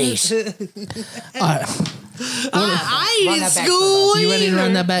 70s. All right. I ain't Run in that back school. You ready to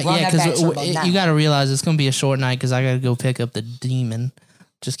run that back? Run Yeah, that back because for about now. you got to realize it's going to be a short night because I got to go pick up the demon.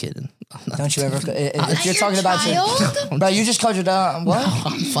 Just kidding. Don't you ever? If you're talking about child? bro, you just called your dog. What?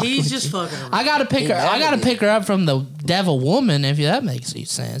 He's just fucking around. I gotta pick her. I gotta be. pick her up from the devil woman. If that makes any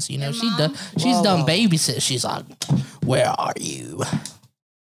sense, you know, Your she mom? done. She's Whoa, done whoa. babysit. She's like, "Where are you?"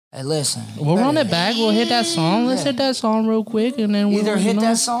 Hey, listen. We'll run it back. We'll hit that song. Let's hit that song real quick, and then we'll Either hit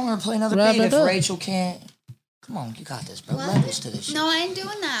that song or play another wrap beat it if up. Rachel can't. Come on, you got this, bro. What? Levels to this shit. No, I ain't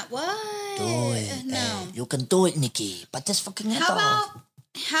doing that. What? Do it. No. Hey, you can do it, Nikki. But this fucking hit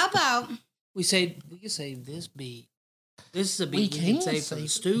How about We can say this beat. This is a We beat we can can say say from the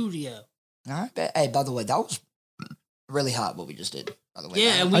studio. All right. Hey, by the way, that was really hot what we just did. By the way,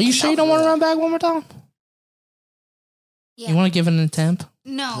 Yeah, and Are you sure you don't want to run back one more time? yeah? You want to give it an attempt?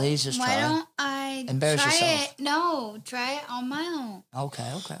 No. Please just Why try. don't I Embarrass try yourself. it? No, try it on my own.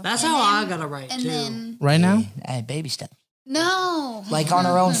 Okay. That's And how I then- gotta write And too. then Right now? Hey, baby step. no. Like on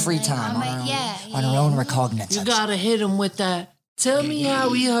our own free Like time. on On my- our own, yeah, on our yeah. own recognizance. You gotta hit him with that. Tell me how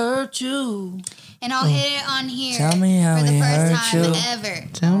we hurt you. And I'll hit it on here. Tell me how for the we first hurt time you. ever.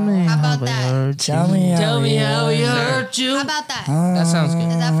 Tell me How about we that? hurt Tell you. me how Tell me how we hurt hurt you. How about that? That sounds good.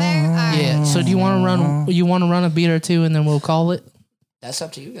 Is that fair? All right. Yeah. So do you want to run? You want to run a beat or two, and then we'll call it? That's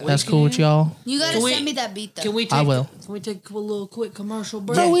up to you guys. That's cool with y'all. You gotta Can we- send me that beat though. Can we take I will. Can we take a little quick commercial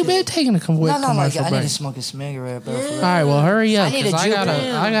break? No, we've been taking a quick No, like, commercial I need break. to smoke a cigarette, bro. All right, well, hurry up, I need a 'cause I juke.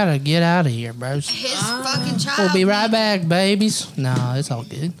 gotta get out of here, bros. His fucking child. We'll be right back, babies. No, it's all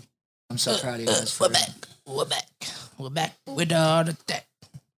good. I'm so proud of you guys. We're back. We're back. We're back with all the tech.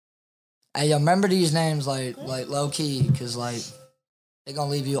 Hey, yo, remember these names like low key, cause like they gonna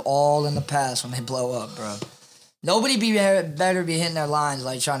leave you all in the past when they blow up, bro. Nobody better be hitting their lines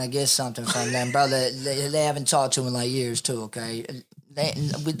like trying to get something from them, bro. They haven't talked to in like years too. Okay,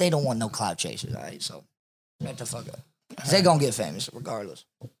 they don't want no clout chasers, all right? So shut the fuck up. 'Cause they gonna get famous regardless.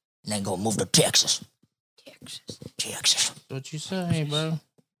 And they gonna move to Texas. Texas. What you say, bro?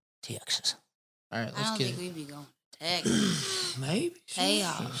 Texas. All right, I let's don't get think it. we'd be going to Texas. Maybe.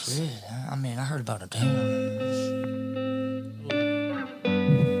 Payoffs. Shit, I mean, I heard about a damn.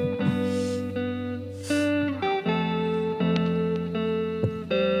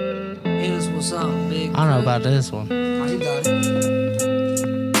 Hit us with something big. I don't know about this one. Oh, you got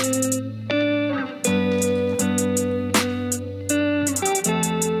it.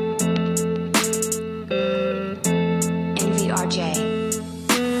 NVRJ.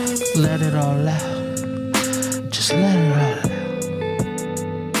 Let it all out. Just let it all out.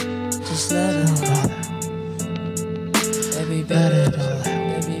 Just let it All out. Baby, Let baby, it all out.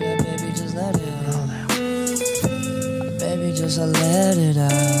 baby, just let it out. All out. Baby, just let it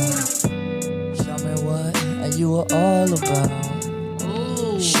out. Show me what you are all about.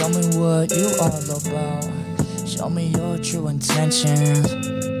 Show me what you all about. Show me your true intentions.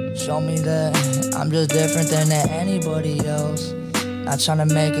 Show me that I'm just different than anybody else. Not trying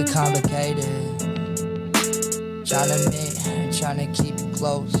to make it complicated. Trying to keep you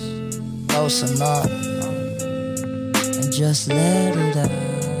close enough. And just let it out.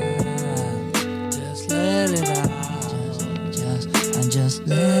 Just let it out. Just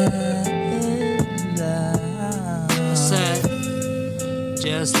let it out. Said,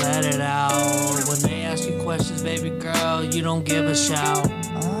 just let it out. When they ask you questions, baby girl, you don't give a shout.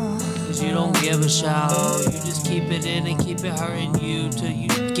 Cause you don't give a shout. You just keep it in and keep it hurting you till you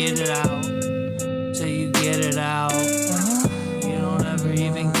get it out. Till you get it out. You don't ever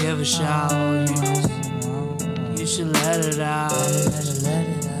even give a shout. You should let it out.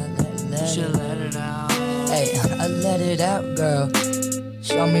 You should let it out. Hey, I let it out, girl.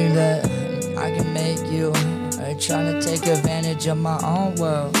 Show me that I can make you. Trying to take advantage of my own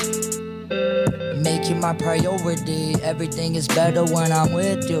world. Make you my priority. Everything is better when I'm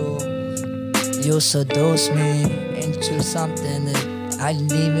with you. You seduce me into something that I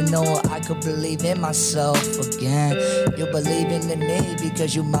didn't even know I could believe in myself again. You believe in me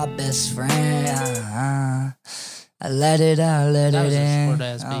because you're my best friend. I let it out, let That it was a in.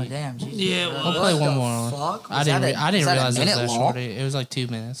 short-ass Oh beat. damn, Jesus. Yeah, bro. well, We'll play What one the more. fuck? I didn't realize it was minute that long? short. It was like 2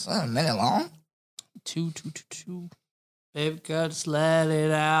 minutes. Was that a minute long? Two. baby girl, just let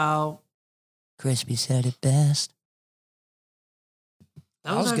it out. Crispy said it best.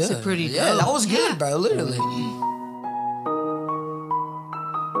 That was actually good. pretty Yeah, dope. that was good, bro. Literally.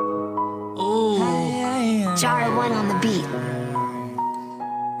 Ooh. Jar 1 on the beat.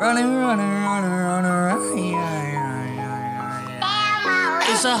 Running.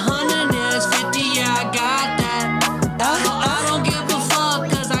 It's 100, yeah, it's 50, yeah, I got that. I don't give a fuck,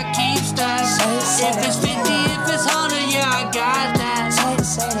 cause I keep stacks. If it's 50, if it's 100, yeah, I got that.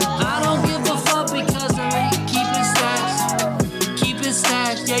 I don't give a fuck because I ain't keeping stacks. Keeping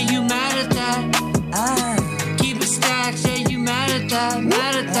stacks, yeah, you mad at that. Keeping stacks, yeah, you mad at that.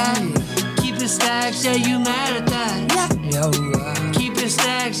 Mad at that. Keeping stacks, yeah, you mad at that. Keeping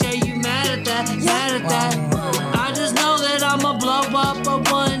stacks, yeah, you mad at that. Mad at that. I just know that I'ma blow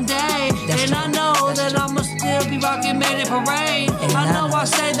up one day. And I know that I'ma still be right documented parade. I know I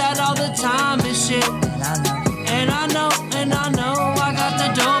say that all the time and shit. And I know I got the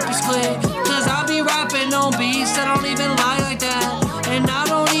dopest click. Cause I be rapping on beats that I don't even like that. And I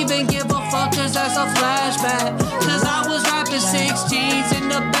don't even give a fuck cause that's a flashback. Cause I was rapping 16s in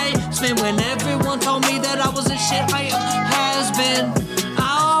the basement when everyone told me that I was a shit I has been.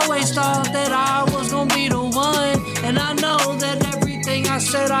 I always thought that I was gonna be the one. And I know that everything I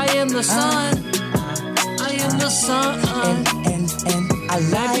said I am the sun. I am the sun. And I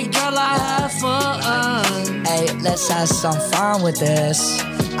like Baby girl, I have fun. Hey, let's have some fun with this.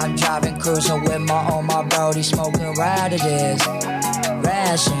 I'm driving, cruising with my brody, smoking radishes,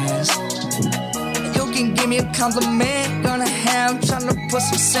 rations. You can give me a compliment, gonna have, trying to put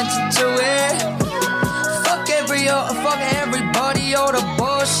some sense into it. Fuck everybody, all the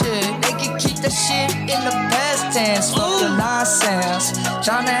bullshit. They can keep the shit in the past tense. Fuck the nonsense,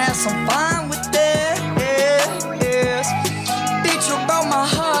 trying to have some fun with it. Yes. Beat you about my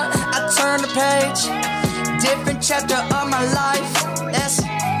heart, I turn the page. Different chapter of my life, that's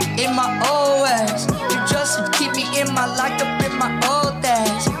in my old ways. You just keep me in my locked up in my old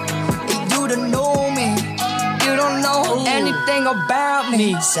days. And you don't know me, you don't know anything about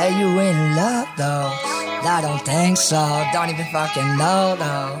me. Say you in love though, I don't think so. Don't even fucking know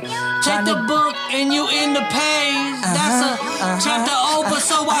though. Check the book and you in the page. That's a chapter over,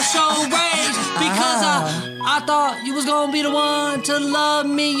 so I show rage. Because I thought you was gonna be the one to love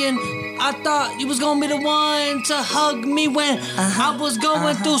me, and I thought you was gonna be the one to hug me when I was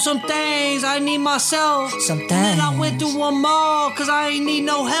going through some things. I need myself. Some And then I went things. through one more cause I ain't need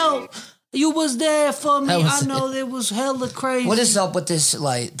no help. You was there for me. That was I know it was hella crazy. What is up with this?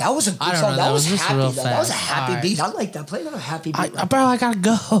 Like, that was a good I don't song. know, That that was was just happy. real Though. That was a fast. happy Alright. beat. I like that. Play another happy beat. Bro, I gotta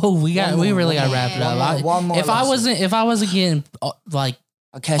go. We really gotta wrap it up. One more If I wasn't getting like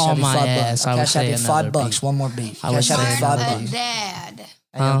I'll cash on out you my $5. ass, I'll I would cash out say you another $5. beat. One more beat. I would Cash out say you another $5. beat. Dad.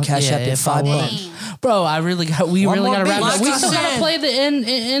 And cash yeah, out you if I $5. Bro, I really got. We One really more gotta wrap beat. it up. Like We I still gotta said. play the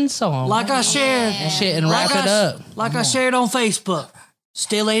end song. like I shared. and shit and wrap it up. Like I shared on Facebook.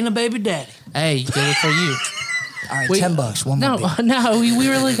 Still ain't a baby daddy. Hey, did it for you. All right, We- $10. One more beat. No, we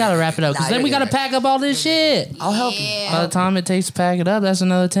really gotta wrap it up because Nah, then we you're gotta good. pack up all this shit. I'll help you. By the time it takes to pack it up, that's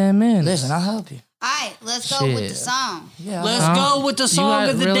another 10 minutes. Listen, I'll help you. All right, let's go with the Shit. song. Yeah. Let's go with the You song got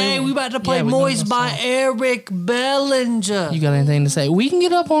of the really- day. We about to play yeah, we got Moist the by song. Eric Bellinger. You got anything to say? We can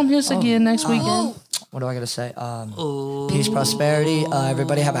get up on this again next weekend. Ooh, What do I gotta say? Peace, prosperity.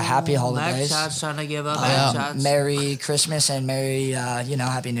 Everybody have a happy Back holidays. shots trying to give up back shots. Merry Christmas and Merry,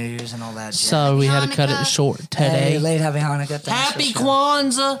 Happy New Year's and all that shit. So we had to cut it Hanukkah. short Hey, today. late Happy Hanukkah. Thanks Happy for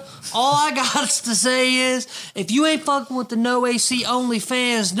sharing. Kwanzaa. All I got to say is, if you ain't fucking with the No AC Only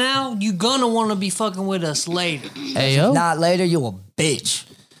fans now, you gonna want to be fucking with us later. Hey yo, Not later, you a bitch.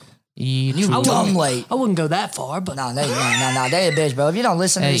 you Dumb late. I wouldn't go that far, but No, they a bitch, bro. If you don't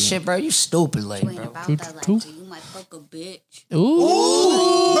listen to this Hey. shit, bro, you stupid late, you ain't bro. about True, that true. like you might fuck a bitch.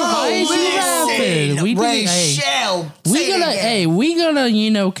 Ooh, why is you laughing? We did, Rachel, we say it gonna, again. we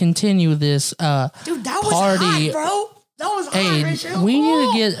gonna, continue this Dude, that was party. hot, bro. That was hot, Hey, Rachel. we need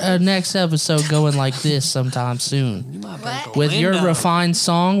to get a next episode going like this sometime soon. What? With your Window. refined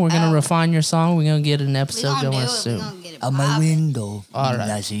song, we're gonna refine your song. We're gonna get an We episode gonna do going it. We soon. gonna get it On my poppin'. window. All right.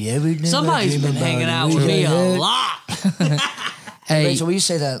 I see everything. somebody's been hanging out with me a lot. Hey, Rachel, will you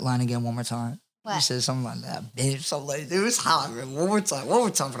say that line again one more time? You What? said something like that. Bitch, so late. It was hot, bro. One more time. One more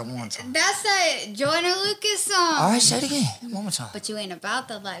time for the one time. That's a Joyner Lucas song. All right, say it again. One more time. But you ain't about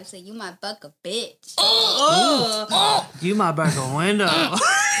the life, so you might fuck a bitch. You might break a window.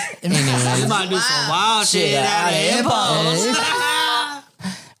 You anyway, might do some wild shit Shit out out of of impulse.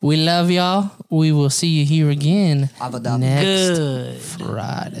 we love y'all. We will see you here again Abu Dhabi. next Good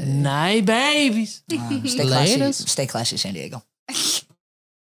Friday. night, babies. Stay classy. Latest. Stay classy, San Diego.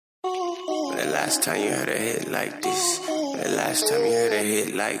 When the last time you heard a hit like this? When the last time you heard a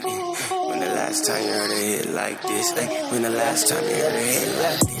hit like this? When the last time you heard a hit like this? When the last time you heard a hit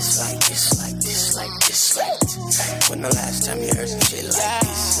like this? Like this, like this, like this, like this. When the last time you heard some shit like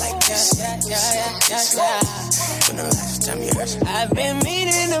this? Like this, like this, like this, like this. When the last time you heard some I've been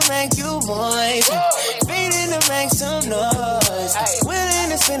meaning to rank you boys, meaning to rank some noise, willing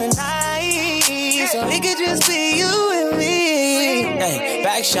to spend the night, so it could just be you and me. Hey,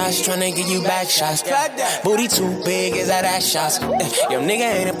 back shots, tryna give you back shots. Booty too big, is that ass shots? Your nigga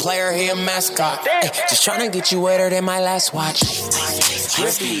ain't a player, he a mascot. Just tryna get you wetter than my last watch.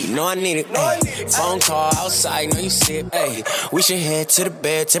 Trippy, no I need it. Ay. Phone call outside, no you see it. Ay. We should head to the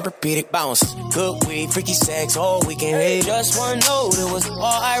bed, Tempur-Pedic bounce. Good weed, freaky sex, all weekend. Hey, just one note, it was all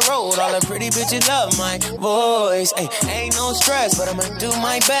I wrote. All the pretty bitches love my voice. Ay. Ain't no stress, but I'ma do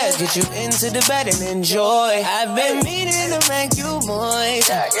my best. Get you into the bed and enjoy. I've been meaning to make you moist.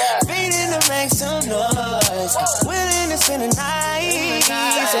 Feeding to make some noise. Willing to spend the night,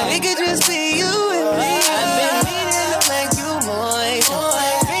 so it could just be you and me. I've been meaning to make you moist.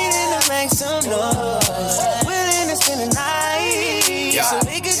 Feeding to make some noise. Willing to spend the night, so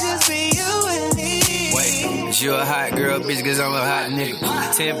it could just be you and me. Wait, you a hot girl, bitch, cause I'm a hot nigga.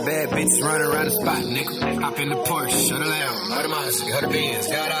 10 bad bitches running around the spot, nigga. Hop in the Porsche, shut the lamb. Got the monster, got the Benz,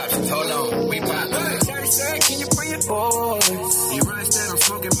 got options, hold on, we pop. Shawty said, can you bring your boys? You run instead, I'm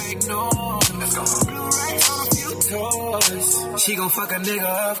smoking, make noise. Let's go. Blue racks on a few toys. She gon' fuck a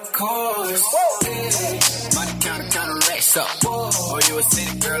nigga, of course. Hey, money counter racks up. Oh, you a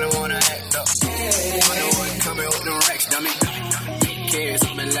city girl and wanna act up. I know what coming with them racks, dummy.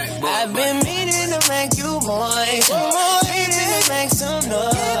 I've been meaning to make you moist. Meaning to make some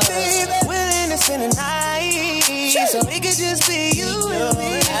noise. Willing to spend the night, so it could just be you and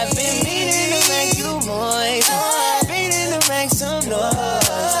me. I've been meaning to make you moist. Meaning to make some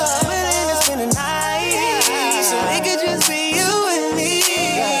noise. Willing to spend the night, so it could just be you and me.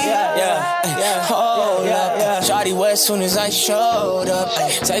 Hold up, shawty wet soon as I showed up.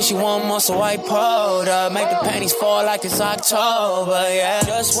 Say she want more, so I pulled up. Make the panties fall like it's October, yeah.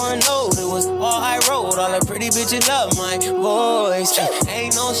 Just one note, it was all I wrote. All the pretty bitches love my voice.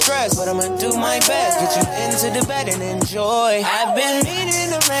 Ain't no stress, but I'ma do my best. Get you into the bed and enjoy. I've been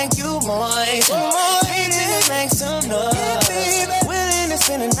meaning to make you moist. Meaning to make some noise. Willing to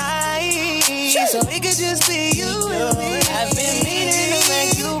spend the night, so it could just be you and me. I've been meaning to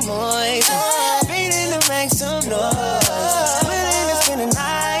make you moist. Meaning to make some noise. Willing to spend the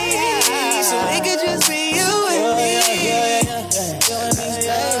night, so it could just be you and me. You and me,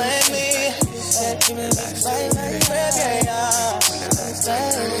 stay with me. Give me like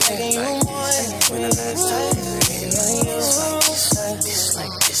taking you more. When the last time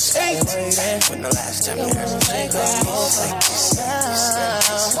when the last time you heard me say like this,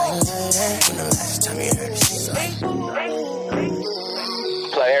 when the last time you heard me say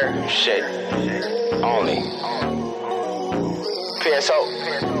player shit only. PSO.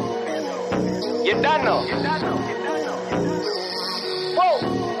 You done know. Whoa.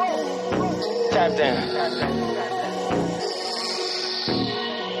 Tapped in.